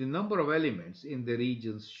being the number of elements in the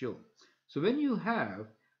regions shown. So when you have,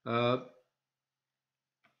 let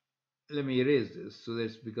me erase this so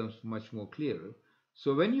that it becomes much more clearer.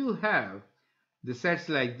 So when you have the sets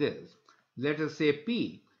like this, let us say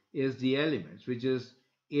P is the elements which is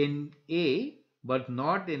in A but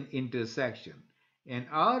not in intersection, and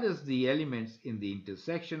R is the elements in the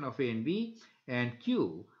intersection of A and B, and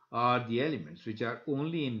Q are the elements which are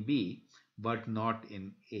only in B but not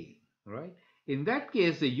in A, right? In that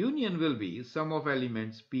case, the union will be sum of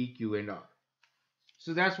elements P, Q, and R.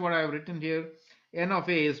 So that's what I have written here. N of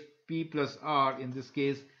A is P plus R. In this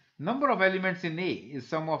case, number of elements in A is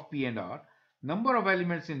sum of P and R. Number of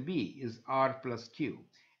elements in B is R plus Q.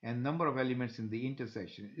 And number of elements in the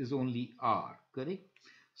intersection is only R, correct?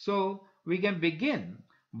 So we can begin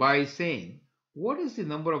by saying, what is the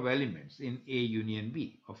number of elements in A union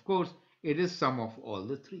B? Of course, it is sum of all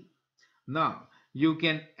the three. Now, you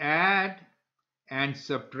can add and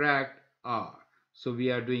subtract R. So we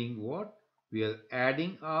are doing what? We are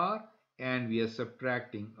adding R and we are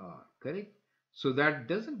subtracting R, correct? So that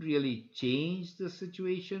doesn't really change the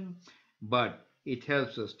situation, but it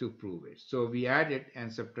helps us to prove it. So we added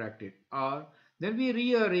and subtracted R, then we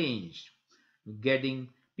rearranged, getting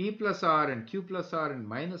P plus R and Q plus R and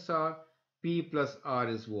minus R. P plus R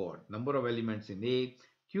is what? Number of elements in A.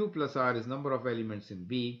 Q plus R is number of elements in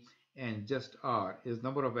B, and just R is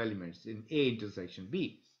number of elements in A intersection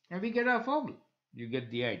B. And we get our formula. You get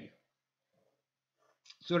the idea.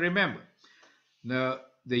 So remember, the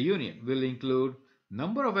union will include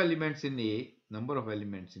number of elements in A, number of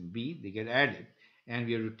elements in B, they get added, and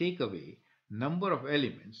we have to take away number of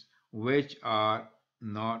elements which are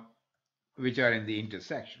not which are in the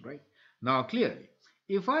intersection, right? Now clearly,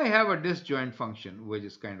 if I have a disjoint function which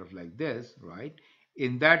is kind of like this, right?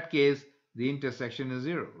 In that case, the intersection is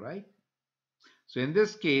 0, right? So in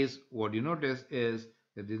this case, what you notice is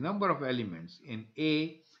that the number of elements in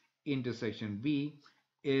A intersection B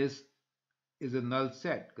is is a null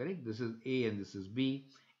set, correct? This is A and this is B,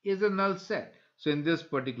 is a null set. So in this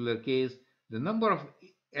particular case, the number of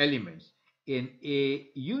elements in A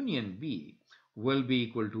union B will be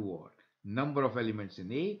equal to what? Number of elements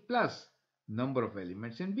in A plus number of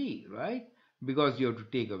elements in B, right? Because you have to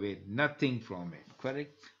take away nothing from it,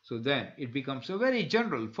 correct? So then it becomes a very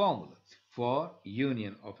general formula for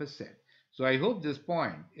union of a set. So I hope this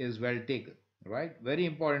point is well taken, right? Very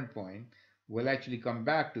important point. We'll actually come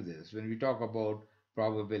back to this when we talk about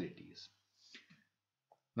probabilities.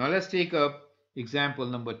 Now let's take up example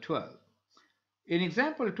number 12. In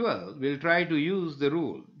example 12, we'll try to use the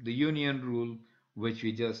rule, the union rule, which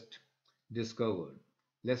we just discovered.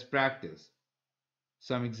 Let's practice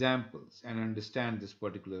some examples and understand this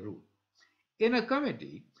particular rule. In a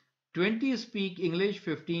committee, 20 speak English,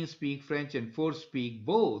 15 speak French, and 4 speak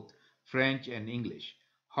both French and English.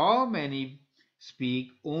 How many speak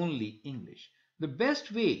only English? The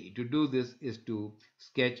best way to do this is to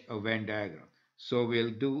sketch a Venn diagram. So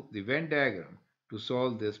we'll do the Venn diagram to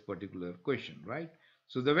solve this particular question, right?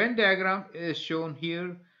 So the Venn diagram is shown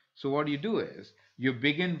here. So what you do is you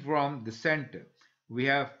begin from the center. We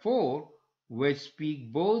have 4 which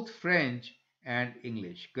speak both French and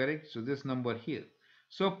English, correct? So this number here.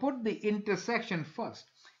 So put the intersection first,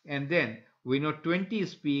 and then we know 20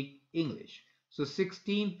 speak English. So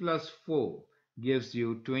 16 plus 4 gives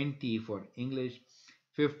you 20 for English.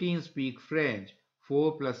 15 speak French.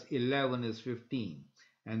 4 plus 11 is 15,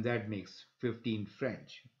 and that makes 15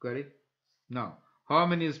 French, correct? Now, how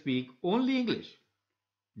many speak only English?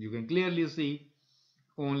 You can clearly see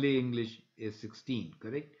only English is 16,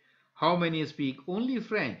 correct? How many speak only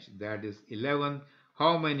French? That is 11.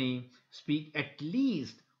 How many speak at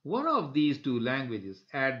least one of these two languages?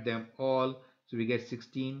 Add them all. So we get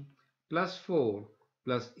 16 plus 4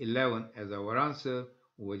 plus 11 as our answer,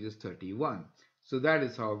 which is 31. So that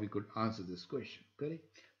is how we could answer this question, correct?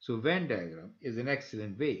 So Venn diagram is an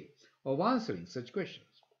excellent way of answering such questions.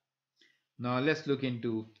 Now let's look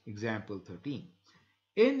into example 13.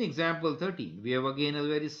 In example 13, we have again a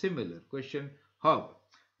very similar question. However,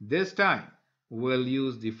 this time we'll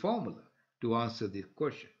use the formula to answer the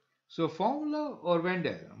question. So formula or Venn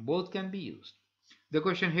diagram, both can be used. The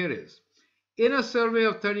question here is, in a survey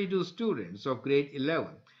of 32 students of grade 11,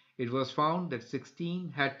 it was found that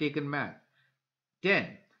 16 had taken math,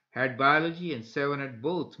 10 had biology, and 7 had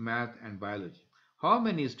both math and biology. How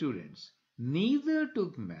many students neither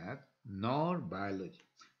took math nor biology?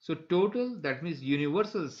 So total, that means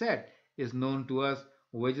universal set, is known to us,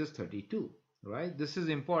 which is 32, right? This is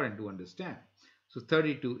important to understand. So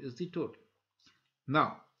 32 is the total.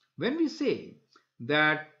 Now, when we say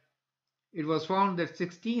that it was found that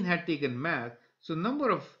 16 had taken math, so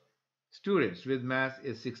number of students with math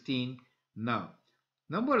is 16. Now,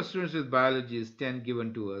 number of students with biology is 10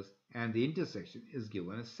 given to us, and the intersection is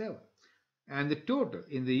given as 7. And the total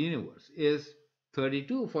in the universe is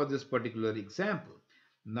 32 for this particular example.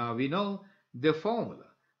 Now we know the formula,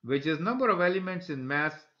 which is number of elements in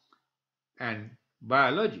math and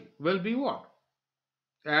biology, will be what?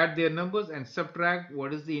 Add their numbers and subtract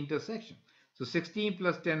what is the intersection. So 16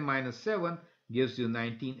 plus 10 minus 7 gives you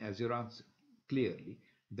 19 as your answer. Clearly,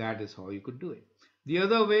 that is how you could do it. The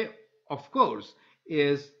other way, of course,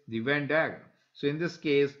 is the Venn diagram. So in this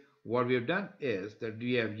case, what we have done is that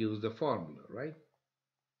we have used the formula, right?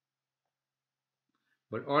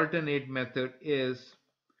 But alternate method is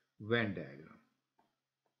Venn diagram.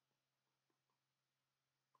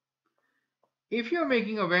 If you are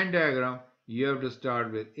making a Venn diagram, you have to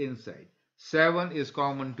start with inside. 7 is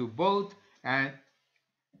common to both, and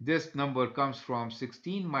this number comes from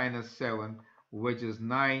 16 minus 7, which is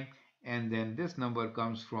 9, and then this number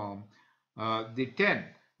comes from the 10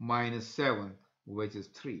 minus 7, which is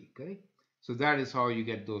 3, correct? So that is how you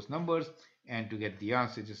get those numbers, and to get the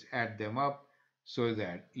answer, just add them up so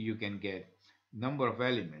that you can get number of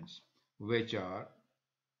elements which are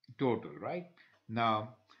total, right?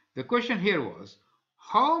 Now, the question here was,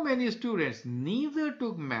 how many students neither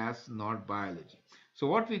took maths nor biology? So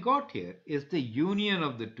what we got here is the union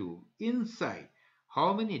of the two inside.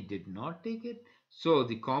 How many did not take it? So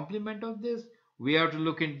the complement of this, we have to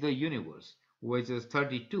look into the universe, which is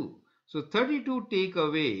 32. So 32 take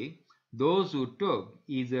away those who took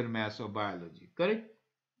either maths or biology, correct?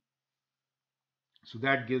 So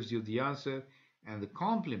that gives you the answer, and the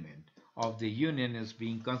complement of the union is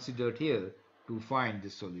being considered here to find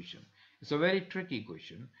this solution. It's a very tricky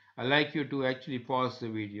question. I'd like you to actually pause the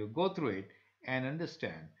video, go through it, and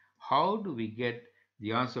understand how do we get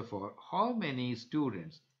the answer for how many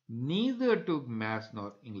students neither took maths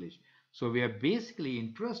nor English. So we are basically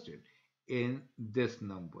interested in this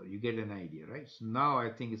number. You get an idea, right? So now I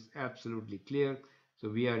think it's absolutely clear. So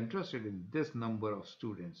we are interested in this number of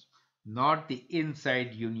students, not the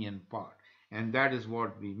inside union part. And that is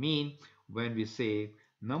what we mean when we say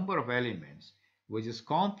number of elements, which is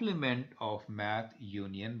complement of math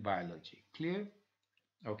union biology. Clear?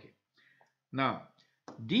 Okay. Now,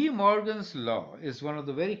 De Morgan's law is one of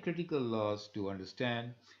the very critical laws to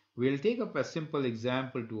understand. We'll take up a simple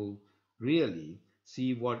example to really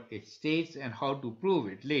see what it states and how to prove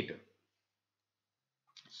it later.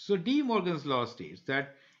 So De Morgan's law states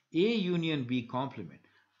that A union B complement.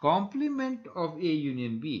 Complement of A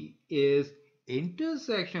union B is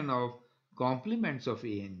intersection of complements of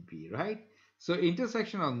A and B, right? So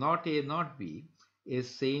intersection of not A not B is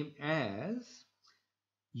same as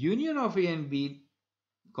union of A and B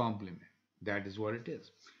complement. That is what it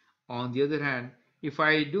is. On the other hand, if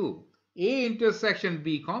I do A intersection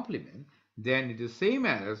B complement, then it is same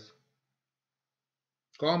as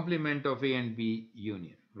complement of A and B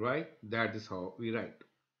union, right? That is how we write.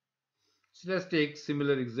 So let's take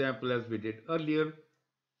similar example as we did earlier.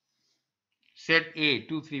 Set A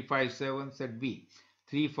 2, 3, 5, 7, set B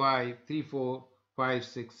 3, 5, 3, 4, 5,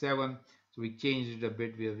 6, 7. So we changed it a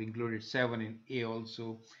bit. We have included 7 in A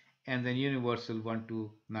also, and then universal 1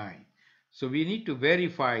 to 9. So we need to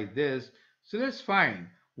verify this. So let's find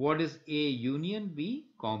what is A union B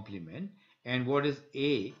complement and what is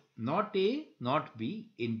A not B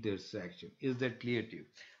intersection. Is that clear to you?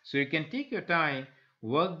 So you can take your time,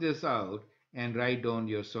 work this out, and write down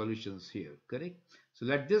your solutions here, correct? So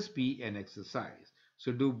let this be an exercise.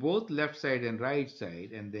 So do both left side and right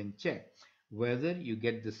side and then check whether you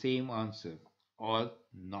get the same answer or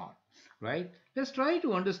not, right? Let's try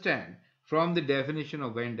to understand from the definition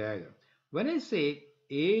of Venn diagram. When I say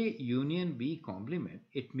A union B complement,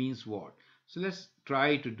 it means what? So let's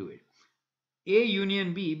try to do it. A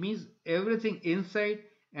union B means everything inside,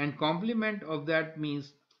 and complement of that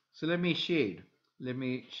means, so let me shade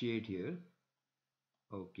here.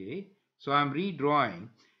 Okay, so I'm redrawing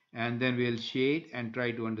and then we'll shade and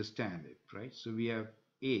try to understand it, right? So we have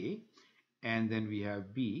A and then we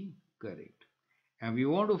have B, correct. And we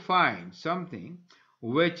want to find something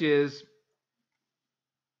which is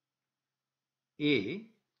A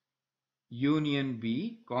union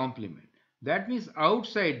B complement. That means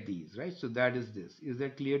outside these, right? So that is this. Is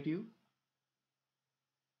that clear to you?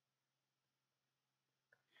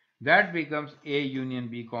 That becomes A union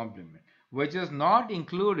B complement, which is not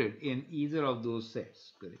included in either of those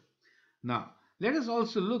sets, correct? Now, let us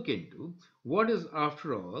also look into what is,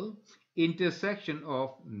 after all, intersection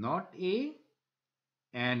of not A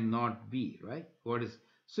and not B, right? What is,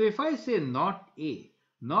 so if I say not A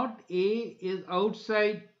is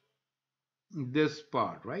outside this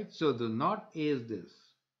part, right? So the not A is this.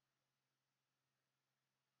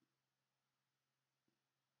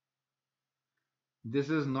 This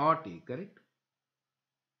is not A, correct?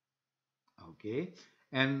 Okay.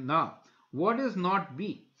 And now, what is not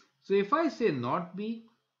B? So if I say not B,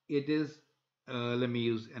 it is, let me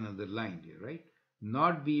use another line here, right?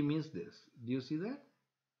 Not B means this. Do you see that?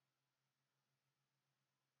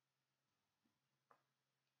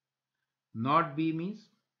 Not B means,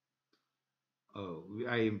 oh,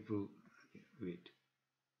 I improve. Okay, wait.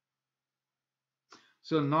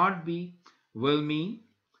 So not B will mean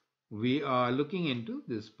we are looking into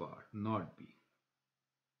this part, not B.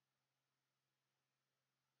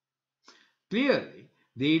 Clearly,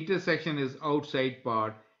 the intersection is outside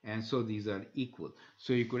part, and so these are equal.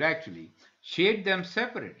 So you could actually shade them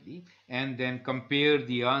separately and then compare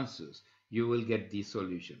the answers. You will get the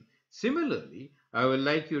solution. Similarly, I would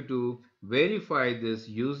like you to verify this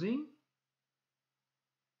using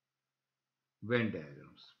Venn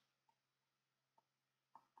diagrams.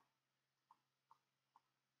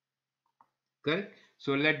 Correct?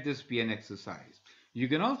 So let this be an exercise. You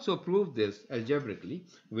can also prove this algebraically,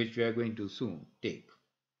 which we are going to soon take.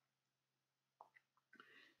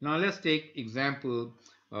 Now let's take example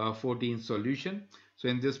 14 solution. So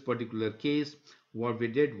in this particular case, what we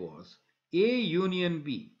did was A union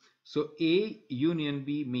B. So A union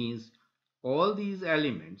B means all these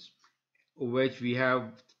elements which we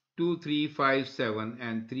have 2, 3, 5, 7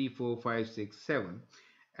 and 3, 4, 5, 6, 7,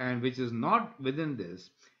 and which is not within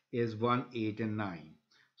this is 1, 8 and 9.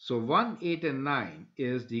 So 1, 8 and 9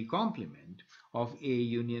 is the complement of A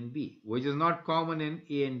union B, which is not common in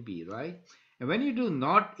A and B, right? And when you do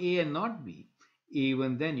not A and not B,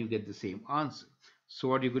 even then you get the same answer. So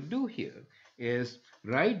what you could do here is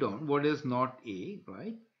write down what is not A,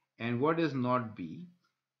 right? And what is not B,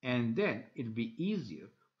 and then it'll be easier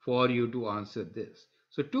for you to answer this.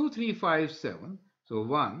 So 2, 3, 5, 7. So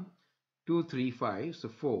 1, 2, 3, 5. So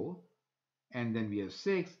 4. And then we have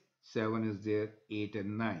 6. 7 is there. 8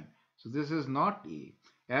 and 9. So this is not A.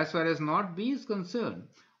 As far as not B is concerned,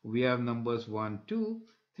 we have numbers 1, 2,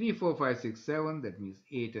 3, 4, 5, 6, 7. That means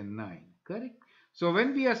 8 and 9. Correct? So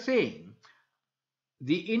when we are saying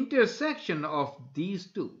the intersection of these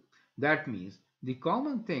two, that means the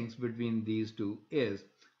common things between these two is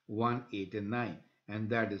 1, 8 and 9, and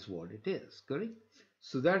that is what it is, correct?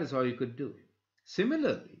 So that is how you could do it.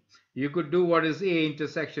 Similarly, you could do what is A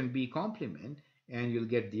intersection B complement, and you'll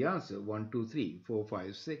get the answer 1, 2, 3, 4,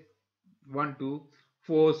 5, 6, 1, 2,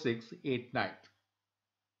 4, 6, 8, 9.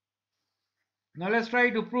 Now let's try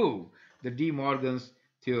to prove the De Morgan's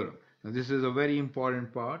theorem. Now this is a very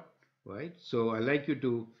important part, right? So I like you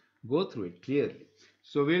to go through it clearly.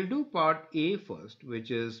 So we'll do part A first, which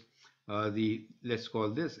is let's call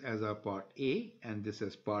this as our part A and this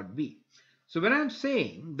as part B. So when I'm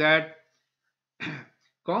saying that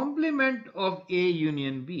complement of A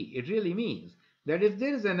union B, it really means that if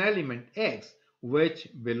there is an element X which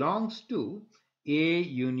belongs to A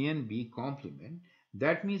union B complement,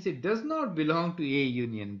 that means it does not belong to A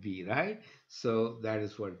union B, right? So that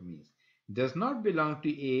is what it means. Does not belong to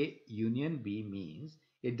A union B means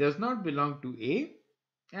it does not belong to A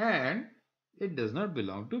and it does not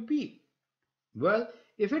belong to B. Well,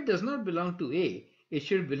 if it does not belong to A, it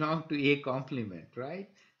should belong to A complement, right?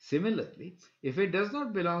 Similarly, if it does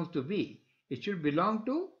not belong to B, it should belong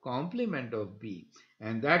to complement of B.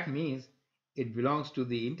 And that means it belongs to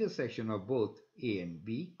the intersection of both A and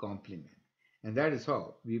B complement. And that is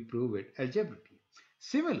how we prove it algebraically.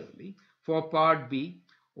 Similarly, for part B,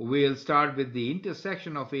 we'll start with the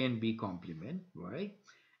intersection of A and B complement, right?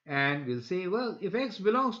 And we'll say, well, if X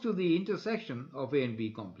belongs to the intersection of A and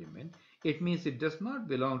B complement, it means it does not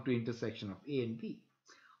belong to intersection of A and B,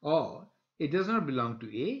 or it does not belong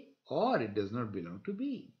to A, or it does not belong to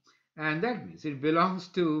B. And that means it belongs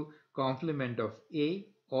to complement of A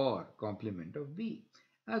or complement of B.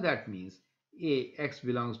 Now that means X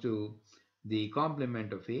belongs to the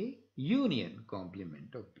complement of A union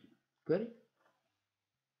complement of B. Correct?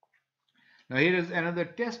 Now here is another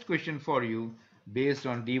test question for you based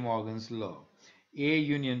on De Morgan's law. A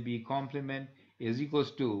union B complement is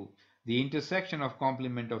equals to the intersection of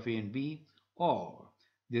complement of A and B, or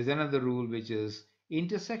there's another rule which is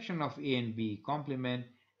intersection of A and B complement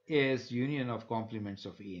is union of complements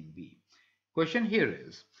of A and B. Question here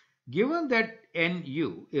is, given that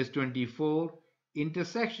NU is 24,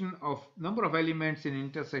 intersection of number of elements in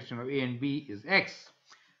intersection of A and B is X,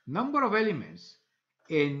 number of elements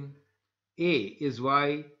in A is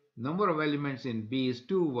Y, number of elements in B is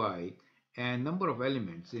 2Y, and number of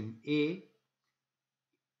elements in A,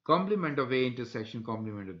 complement of A intersection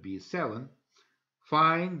complement of B is 7.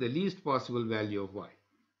 Find the least possible value of Y.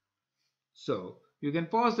 So you can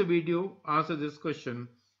pause the video, answer this question,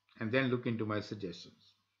 and then look into my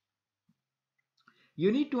suggestions.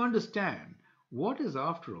 You need to understand what is,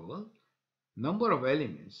 after all, number of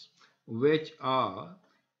elements which are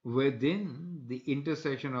within the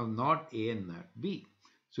intersection of not A and not B.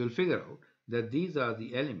 So you'll figure out that these are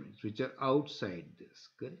the elements which are outside this.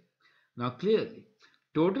 Correct? Now clearly,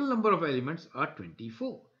 total number of elements are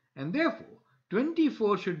 24, and therefore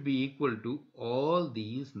 24 should be equal to all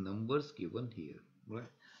these numbers given here. Right?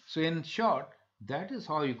 So in short, that is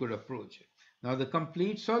how you could approach it. Now the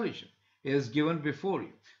complete solution is given before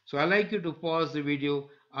you. So I like you to pause the video,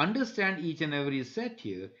 understand each and every set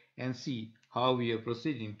here, and see how we are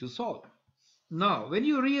proceeding to solve. Now, when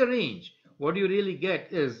you rearrange, what you really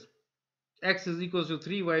get is x is equals to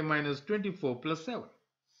 3y minus 24 plus 7.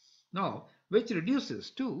 Now, which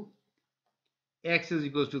reduces to x is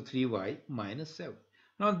equals to 3y minus 7.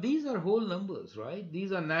 Now, these are whole numbers, right?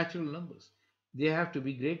 These are natural numbers. They have to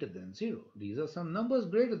be greater than 0. These are some numbers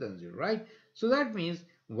greater than 0, right? So that means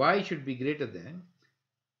y should be greater than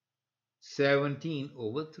 17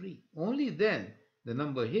 over 3. Only then the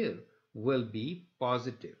number here will be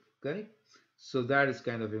positive, correct? So that is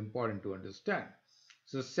kind of important to understand.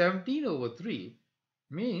 So 17 over 3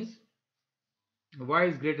 means y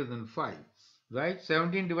is greater than 5, right?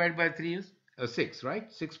 17 divided by 3 is 6, right?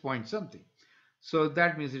 6 point something. So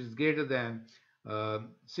that means it is greater than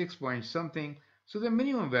 6 point something. So the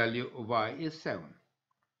minimum value of y is 7.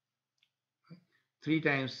 3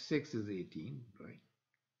 times 6 is 18, right?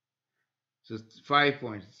 So 5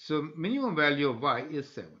 points. So minimum value of y is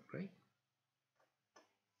 7, right?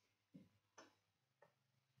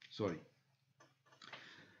 sorry,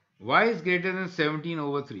 y is greater than 17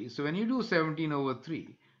 over 3. So when you do 17 over 3,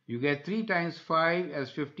 you get 3 times 5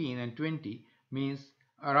 as 15 and 20 means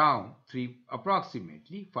around 3,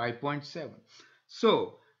 approximately 5.7.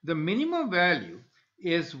 So the minimum value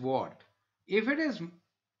is what? If it is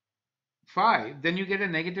 5, then you get a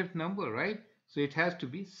negative number, right? So it has to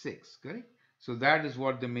be 6, correct? So that is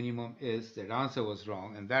what the minimum is. That answer was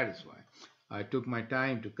wrong, and that is why I took my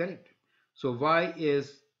time to correct it. So y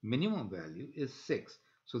is minimum value is 6.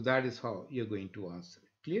 So that is how you're going to answer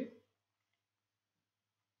it. Clear?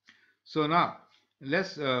 So now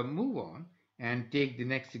let's move on and take the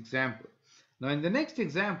next example. Now in the next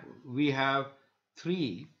example, we have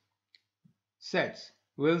 3 sets.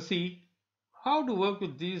 We'll see how to work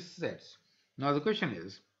with these sets. Now the question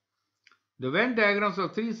is, the Venn diagrams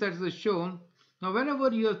of 3 sets is shown. Now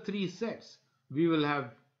whenever you have 3 sets, we will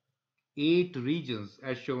have 8 regions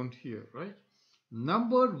as shown here, right?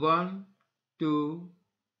 Numbered 1, 2,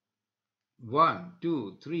 1,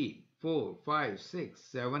 2, 3, 4, 5, 6,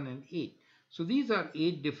 7, and 8. So these are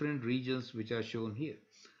 8 different regions which are shown here.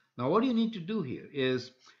 Now what you need to do here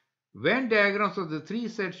is, Venn diagrams of the 3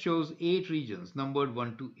 sets shows 8 regions numbered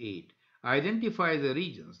 1 to 8. Identify the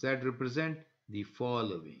regions that represent the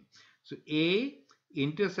following. So A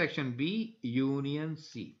intersection B union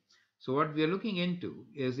C. So what we are looking into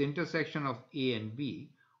is intersection of A and B,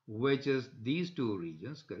 which is these 2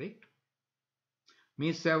 regions, correct?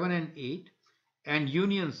 Means 7 and 8, and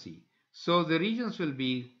union C. So the regions will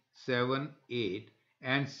be 7, 8,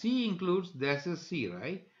 and C includes, this is C,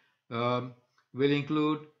 right? Will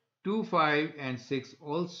include 2, 5, and 6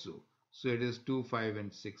 also. So it is 2, 5,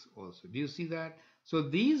 and 6 also. Do you see that? So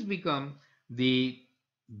these become the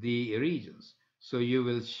regions. So you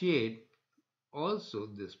will shade also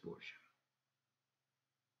this portion.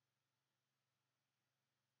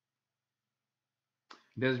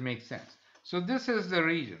 Does make sense? So this is the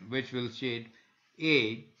region which will shade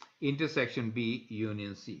A intersection B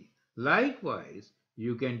union C. Likewise,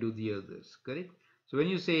 you can do the others, correct? So when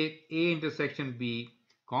you say A intersection B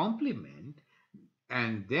complement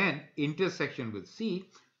and then intersection with C,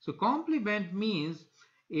 so complement means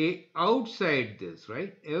a outside this,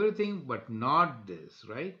 right? Everything but not this,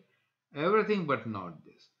 right? Everything but not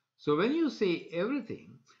this. So when you say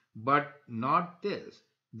everything but not this,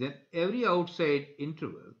 then every outside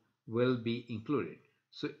interval will be included.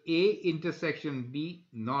 So A intersection B,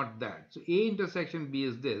 not that. So A intersection B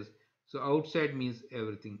is this. So outside means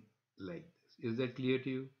everything like this. Is that clear to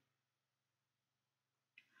you?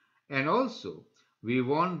 And also, we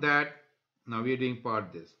want that, now we are doing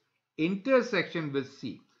part this, intersection with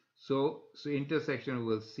C. So intersection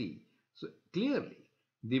with C. So clearly,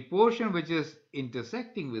 the portion which is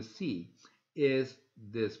intersecting with C is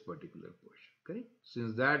this particular portion, correct?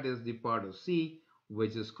 Since that is the part of C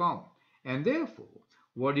which is common. And therefore,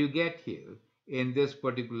 what you get here in this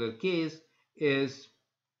particular case is,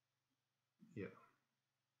 yeah.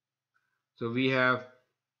 So we have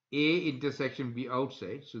A intersection B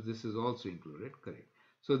outside, so this is also included, correct.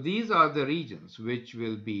 So these are the regions which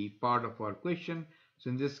will be part of our question.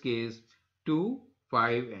 So in this case, 2,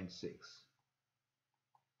 5, and 6.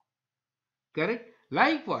 Correct?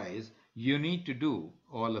 Likewise, you need to do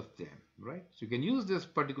all of them, right? So you can use this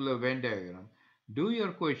particular Venn diagram, do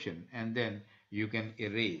your question, and then you can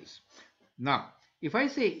erase. Now, if I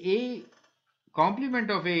say A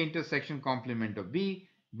complement of A intersection complement of B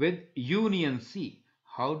with union C,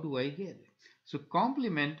 how do I get it? So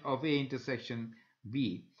complement of A intersection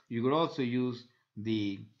B, you could also use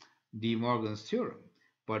the Morgens theorem,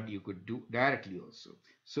 but you could do directly also.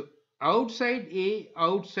 So outside A,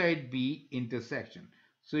 outside B intersection.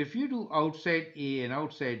 So if you do outside A and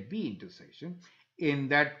outside B intersection, in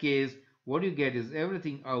that case, what you get is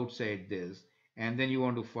everything outside this, and then you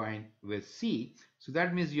want to find with C. So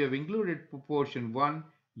that means you have included proportion 1,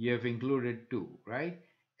 you have included 2, right?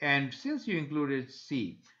 And since you included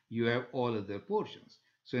C, you have all other portions.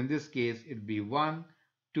 So in this case, it would be 1,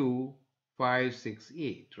 2, 5, 6,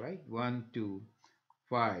 8, right? 1, 2,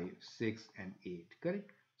 5, 6, and 8,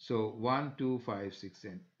 correct? So 1, 2, 5, 6,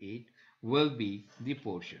 and 8 will be the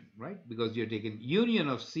portion, right? Because you're taking union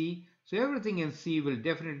of C, so everything in C will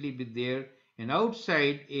definitely be there, and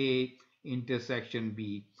outside A intersection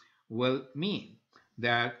B will mean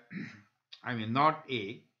that, I mean, not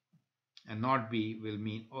A and not B will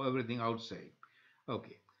mean everything outside.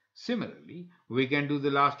 Okay. Similarly, we can do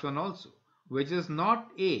the last one also, which is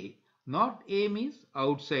not A. Not A means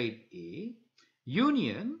outside A.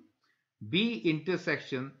 Union B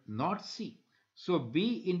intersection not C. So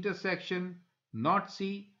B intersection not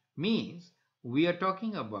C means we are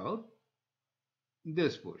talking about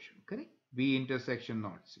this portion, correct? B intersection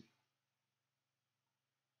not C.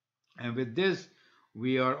 And with this,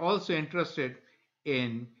 we are also interested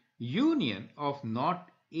in union of not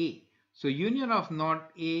A. So union of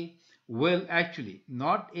not A will actually,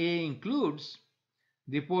 not A includes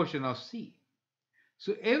the portion of C.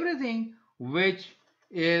 So everything which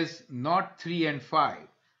is not 3 and 5,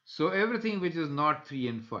 so everything which is not 3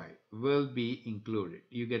 and 5 will be included.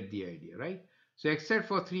 You get the idea, right? So except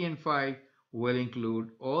for 3 and 5 will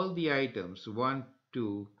include all the items 1,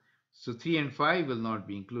 2. So 3 and 5 will not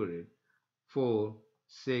be included. 4,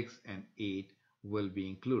 6, and 8 will be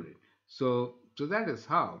included. So that is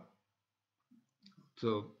how.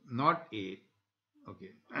 So not 8,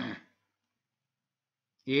 okay.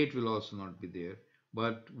 8 will also not be there,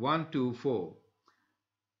 but 1, 2, 4,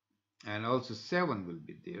 and also 7 will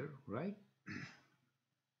be there, right?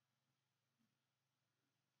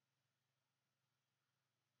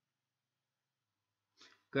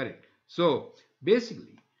 Correct. So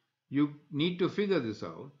basically, you need to figure this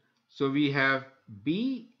out. So we have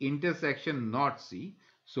B intersection not C.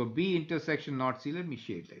 So B intersection not C, let me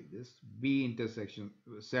shade like this. B intersection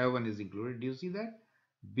 7 is included. Do you see that?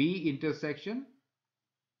 B intersection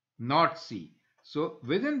not C. So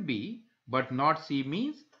within B but not C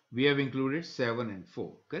means we have included 7 and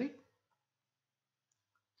 4. Correct?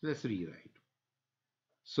 So let's rewrite.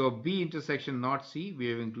 So B intersection not C, we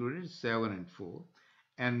have included 7 and 4.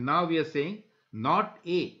 And now we are saying not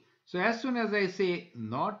 8. So as soon as I say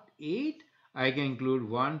not 8, I can include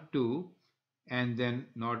 1, 2, and then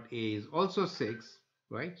not A is also 6,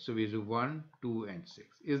 right? So we do 1, 2, and 6.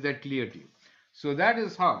 Is that clear to you? So that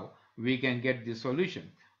is how we can get the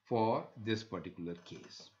solution for this particular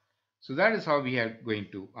case. So that is how we are going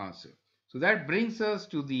to answer. So that brings us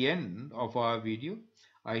to the end of our video.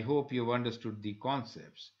 I hope you've understood the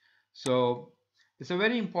concepts. So it's a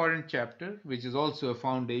very important chapter, which is also a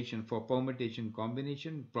foundation for permutation,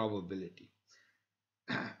 combination, probability.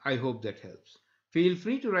 I hope that helps. Feel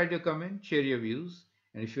free to write your comment, share your views,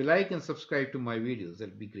 and if you like and subscribe to my videos,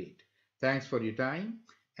 that'd be great. Thanks for your time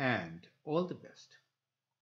and all the best.